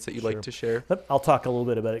experience that you'd Sure. like to share? I'll talk a little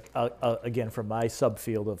bit about it, again, from my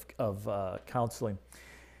subfield of counseling.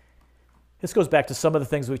 This goes back to some of the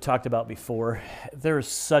things we talked about before. There is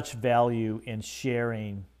such value in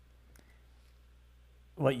sharing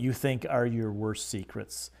what you think are your worst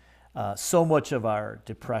secrets. So much of our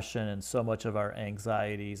depression and so much of our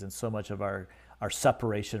anxieties and so much of our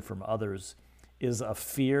separation from others is a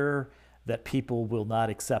fear that people will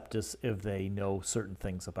not accept us if they know certain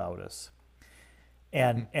things about us.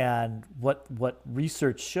 And what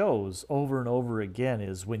research shows over and over again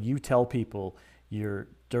is when you tell people your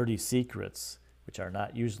dirty secrets, which are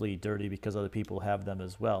not usually dirty because other people have them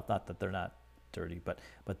as well, not that they're not dirty, but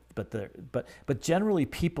generally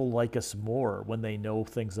people like us more when they know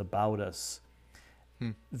things about us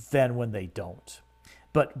than when they don't.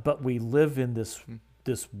 But we live in this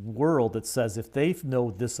this world that says if they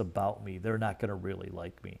know this about me, they're not going to really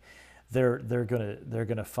like me. They're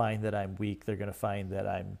gonna find that I'm weak. They're gonna find that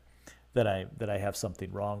I have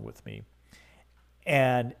something wrong with me.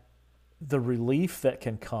 And the relief that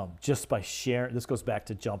can come just by sharing, this goes back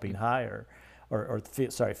to jumping higher,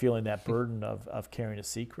 feeling that burden of carrying a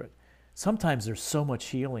secret. Sometimes there's so much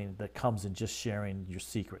healing that comes in just sharing your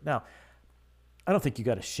secret. Now, I don't think you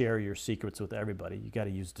got to share your secrets with everybody. You got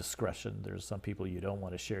to use discretion. There's some people you don't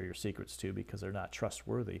want to share your secrets to because they're not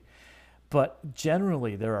trustworthy. But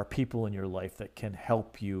generally, there are people in your life that can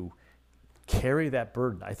help you carry that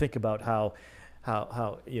burden. I think about how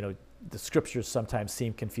the scriptures sometimes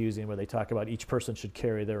seem confusing where they talk about each person should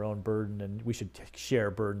carry their own burden and we should share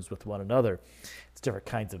burdens with one another. It's different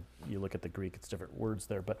kinds of, you look at the Greek, it's different words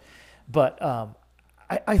there. But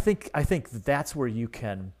I think that's where you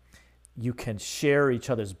can share each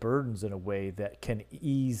other's burdens in a way that can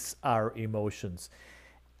ease our emotions.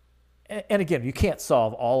 And again, you can't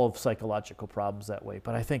solve all of psychological problems that way,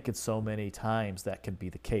 but I think in so many times that can be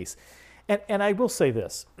the case. And I will say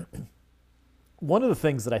this. One of the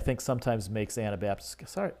things that I think sometimes makes Anabaptist,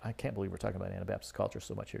 sorry, I can't believe we're talking about Anabaptist culture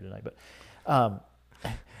so much here tonight, but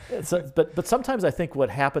sometimes I think what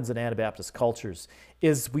happens in Anabaptist cultures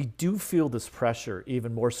is we do feel this pressure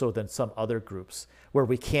even more so than some other groups where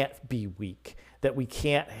we can't be weak, that we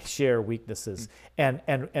can't share weaknesses.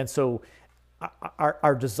 And so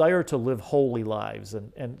our desire to live holy lives,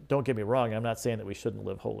 and don't get me wrong, I'm not saying that we shouldn't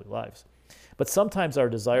live holy lives, but sometimes our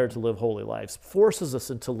desire to live holy lives forces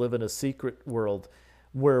us into live in a secret world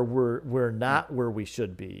where we're not where we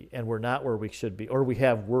should be, and we're not where we should be, or we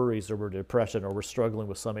have worries, or we're depression, or we're struggling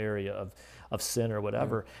with some area of sin or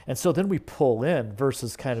whatever. And so then we pull in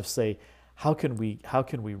versus kind of say, how can we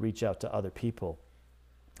reach out to other people?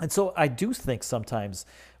 And so I do think sometimes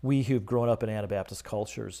we who've grown up in Anabaptist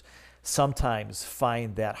cultures sometimes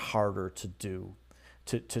find that harder to do,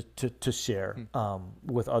 to share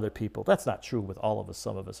with other people. That's not true with all of us.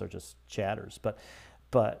 Some of us are just chatters, but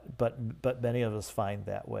many of us find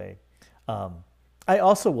that way. I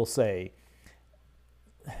also will say,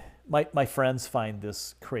 my friends find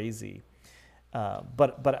this crazy,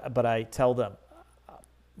 but I tell them,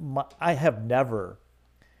 I have never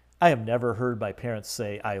heard my parents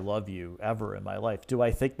say "I love you" ever in my life. Do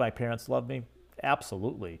I think my parents love me?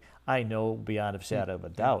 Absolutely. I know beyond a shadow of a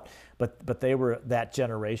doubt. But they were that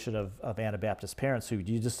generation of Anabaptist parents who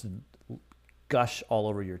you just gush all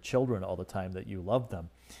over your children all the time that you love them.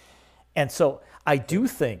 And so I do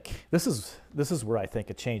think this is where I think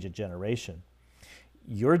a change in generation.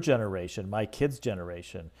 Your generation, my kids'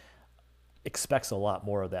 generation, expects a lot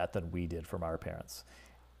more of that than we did from our parents.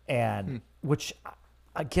 And which,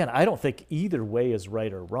 again, I don't think either way is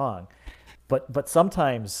right or wrong, but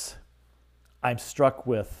sometimes I'm struck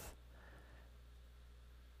with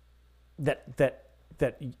that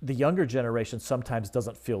the younger generation sometimes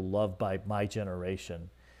doesn't feel loved by my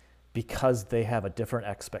generation because they have a different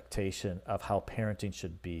expectation of how parenting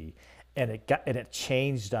should be, and it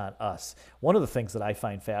changed on us. One of the things that I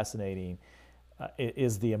find fascinating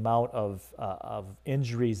is the amount of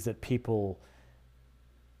injuries that people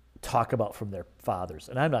talk about from their fathers.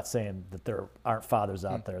 And I'm not saying that there aren't fathers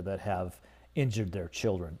out there that have injured their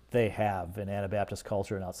children. They have in Anabaptist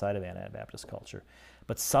culture and outside of Anabaptist culture.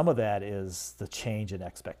 But some of that is the change in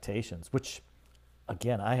expectations, which,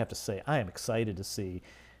 again, I have to say, I am excited to see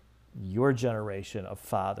your generation of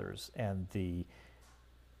fathers and the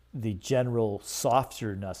general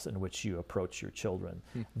softerness in which you approach your children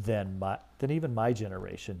than even my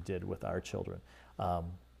generation did with our children.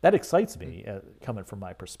 That excites me coming from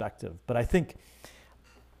my perspective. But I think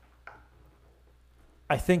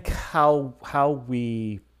how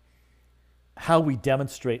we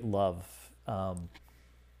demonstrate love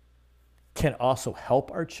can also help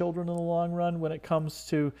our children in the long run when it comes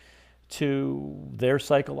to their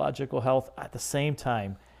psychological health. At the same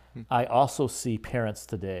time, I also see parents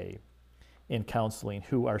today in counseling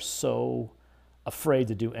who are so afraid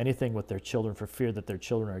to do anything with their children for fear that their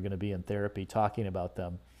children are going to be in therapy talking about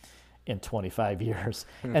them in 25 years.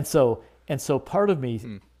 And so part of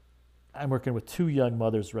me, I'm working with 2 young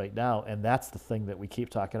mothers right now, and that's the thing that I keep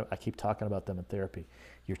talking about them in therapy.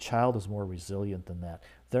 Your child is more resilient than that.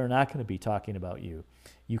 They're not going to be talking about you.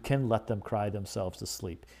 You can let them cry themselves to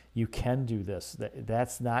sleep. You can do this.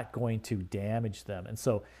 That's not going to damage them. And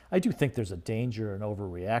so I do think there's a danger and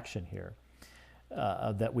overreaction here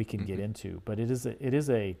that we can get into. But it is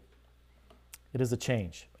a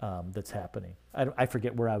change that's happening. I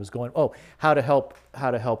forget where I was going. Oh, how to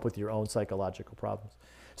help with your own psychological problems.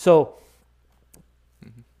 So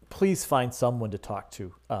please find someone to talk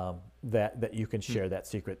to that you can share that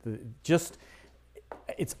secret. Just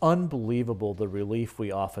it's unbelievable the relief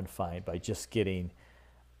we often find by just getting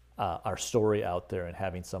our story out there and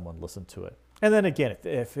having someone listen to it. And then again,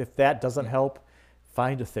 if that doesn't help,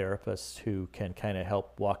 find a therapist who can kind of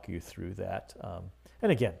help walk you through that.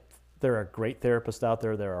 And again, there are great therapists out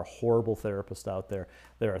there. There are horrible therapists out there.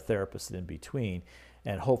 There are therapists in between.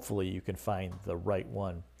 And hopefully you can find the right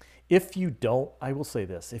one. If you don't, I will say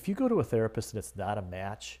this. If you go to a therapist and it's not a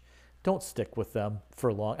match, don't stick with them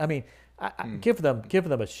for long. I mean, give them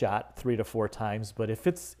a shot 3 to 4 times. But if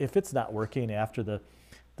it's not working after the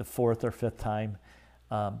 4th or 5th time,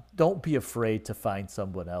 don't be afraid to find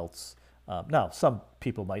someone else. Now, some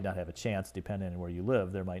people might not have a chance, depending on where you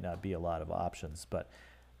live. There might not be a lot of options, but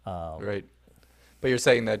right. But you're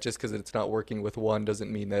saying that just because it's not working with one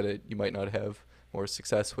doesn't mean that you might not have more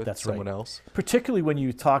success with someone else. Particularly when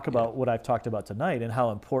you talk about what I've talked about tonight and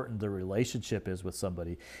how important the relationship is with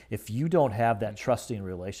somebody. If you don't have that trusting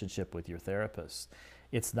relationship with your therapist,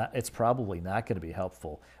 it's probably not going to be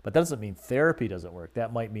helpful. But that doesn't mean therapy doesn't work.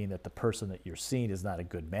 That might mean that the person that you're seeing is not a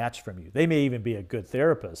good match from you. They may even be a good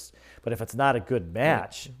therapist, but if it's not a good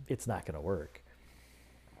match, it's not going to work.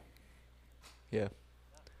 Yeah.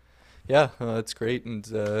 Yeah, that's great, and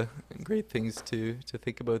great things to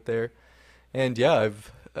think about there. And yeah,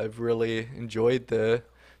 I've really enjoyed the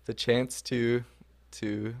chance to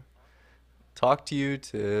talk to you,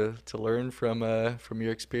 to learn from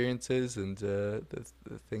your experiences and the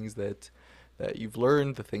things that you've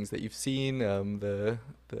learned, the things that you've seen, the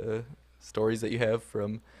stories that you have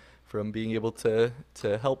from being able to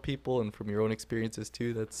help people and from your own experiences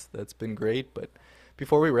too. That's been great. But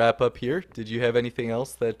before we wrap up here, did you have anything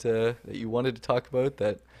else that you wanted to talk about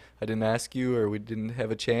that I didn't ask you or we didn't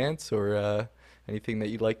have a chance, or anything that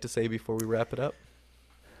you'd like to say before we wrap it up?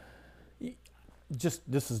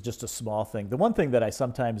 This is just a small thing. The one thing that I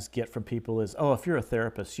sometimes get from people is, oh, if you're a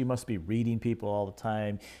therapist, you must be reading people all the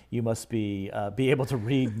time. You must be able to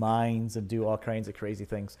read minds and do all kinds of crazy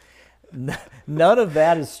things. None of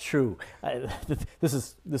that is true. This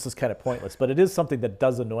is kind of pointless, but it is something that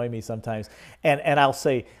does annoy me sometimes. And I'll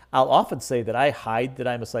often say that I hide that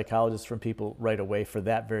I'm a psychologist from people right away for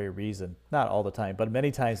that very reason. Not all the time, but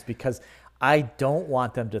many times, because I don't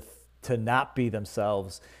want them to not be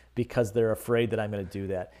themselves because they're afraid that I'm going to do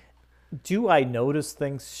that. Do I notice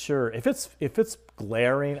things? Sure. If it's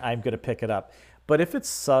glaring, I'm going to pick it up. But if it's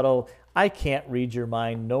subtle, I can't read your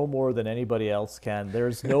mind no more than anybody else can.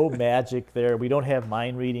 There's no magic there. We don't have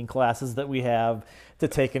mind reading classes that we have to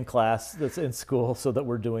take in class that's in school so that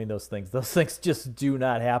we're doing those things. Those things just do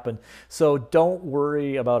not happen. So don't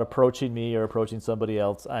worry about approaching me or approaching somebody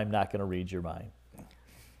else. I'm not going to read your mind.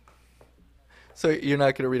 So you're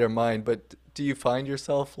not going to read our mind, but do you find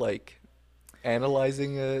yourself like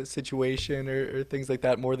analyzing a situation or things like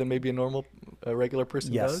that more than maybe a regular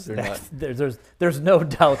person does, or not? There's no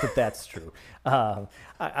doubt that that's true.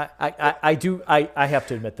 I do. I have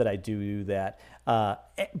to admit that I do that.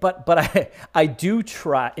 But I do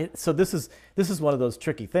try. So this is one of those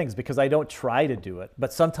tricky things because I don't try to do it,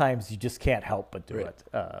 but sometimes you just can't help but do it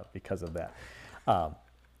because of that.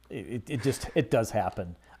 It does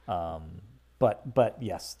happen. But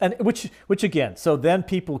yes, and which again, so then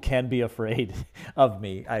people can be afraid of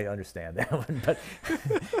me. I understand that one,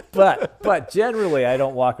 but generally I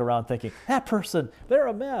don't walk around thinking that person, they're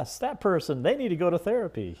a mess. That person, they need to go to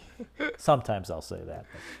therapy. Sometimes I'll say that.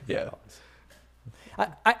 Yeah.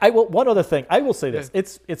 I will. One other thing, I will say this.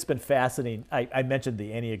 It's been fascinating. I mentioned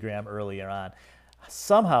the Enneagram earlier on.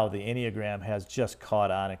 Somehow the Enneagram has just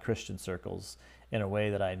caught on in Christian circles in a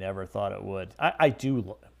way that I never thought it would. I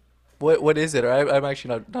do. What is it? I'm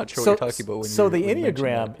actually not sure what you're talking about. The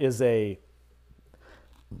Enneagram is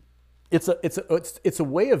it's a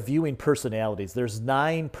way of viewing personalities. There's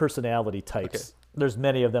 9 personality types. Okay. There's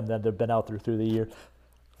many of them that have been out through the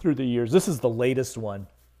years. This is the latest one,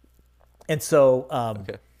 and so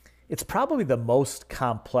it's probably the most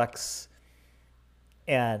complex.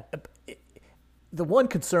 And the one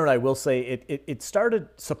concern I will say, it started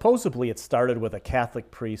with a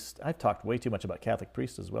Catholic priest. I've talked way too much about Catholic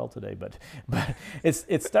priests as well today, but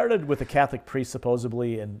it started with a Catholic priest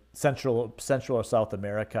supposedly in Central or South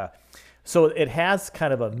America. So it has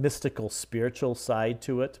kind of a mystical, spiritual side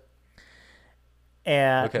to it.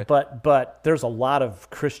 And but there's a lot of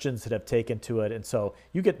Christians that have taken to it, and so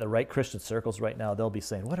you get in the right Christian circles right now, they'll be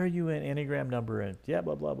saying, "What are you in Enneagram number?" And blah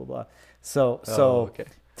blah blah blah. So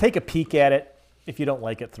take a peek at it. If you don't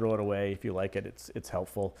like it, throw it away. If you like it, it's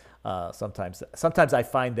helpful. Sometimes I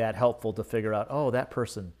find that helpful to figure out, oh, that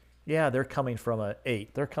person, they're coming from a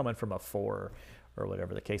 8, they're coming from a 4, or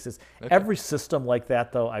whatever the case is. Okay. Every system like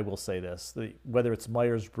that, though, I will say this: whether it's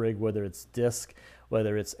Myers-Briggs, whether it's DISC,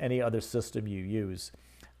 whether it's any other system you use,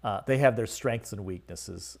 they have their strengths and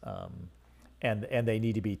weaknesses, and they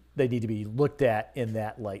need to be looked at in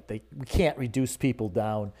that light. We can't reduce people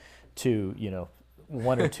down to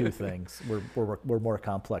one or two things. We're more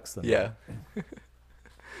complex than that.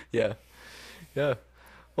 Yeah.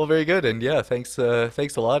 Well, very good, and thanks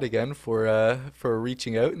a lot again for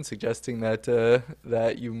reaching out and suggesting that I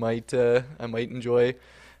might enjoy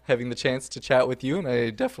having the chance to chat with you, and I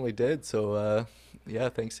definitely did. So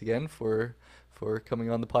thanks again for coming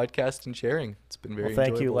on the podcast and sharing. It's been very thank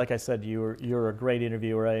enjoyable. you. Like I said, you're a great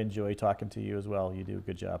interviewer. I enjoy talking to you as well. You do a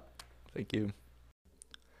good job. Thank you.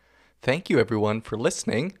 Thank you, everyone, for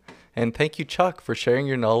listening, and thank you, Chuck, for sharing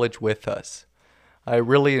your knowledge with us. I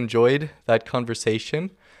really enjoyed that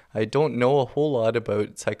conversation. I don't know a whole lot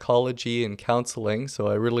about psychology and counseling, so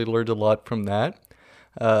I really learned a lot from that.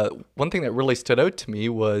 One thing that really stood out to me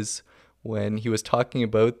was when he was talking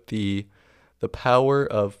about the power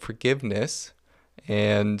of forgiveness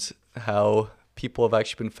and how people have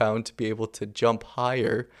actually been found to be able to jump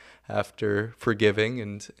higher after forgiving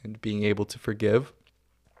and being able to forgive.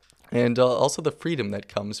 And also the freedom that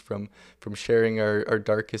comes from sharing our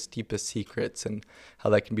darkest, deepest secrets, and how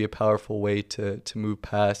that can be a powerful way to move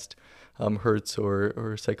past hurts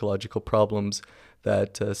or psychological problems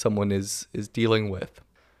that someone is dealing with.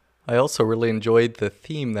 I also really enjoyed the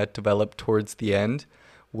theme that developed towards the end,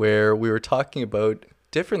 where we were talking about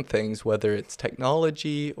different things, whether it's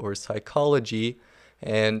technology or psychology,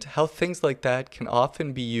 and how things like that can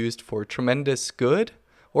often be used for tremendous good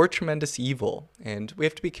or tremendous evil. And we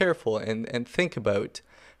have to be careful and think about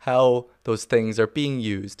how those things are being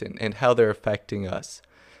used and how they're affecting us.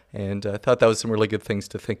 And I thought that was some really good things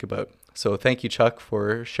to think about. So thank you, Chuck,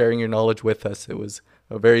 for sharing your knowledge with us. It was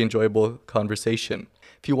a very enjoyable conversation.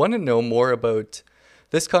 If you want to know more about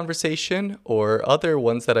this conversation or other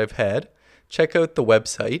ones that I've had, check out the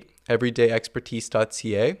website,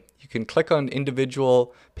 everydayexpertise.ca. You can click on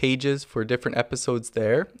individual pages for different episodes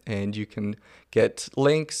there, and you can get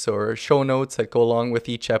links or show notes that go along with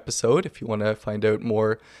each episode if you want to find out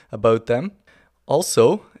more about them.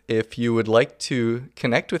 Also, if you would like to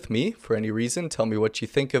connect with me for any reason, tell me what you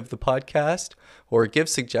think of the podcast, or give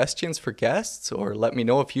suggestions for guests, or let me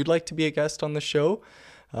know if you'd like to be a guest on the show,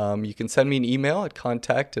 you can send me an email at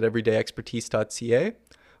contact@everydayexpertise.ca,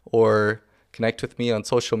 or connect with me on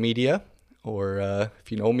social media. Or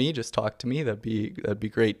if you know me, just talk to me. That'd be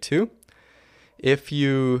great too. If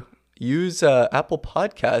you use Apple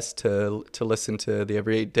Podcasts to listen to the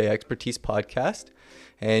Everyday Expertise podcast,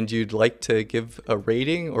 and you'd like to give a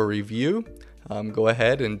rating or review, go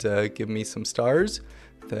ahead and give me some stars,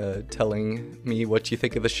 telling me what you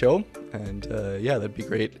think of the show. And that'd be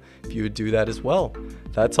great if you would do that as well.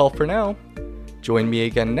 That's all for now. Join me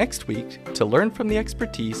again next week to learn from the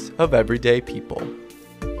expertise of everyday people.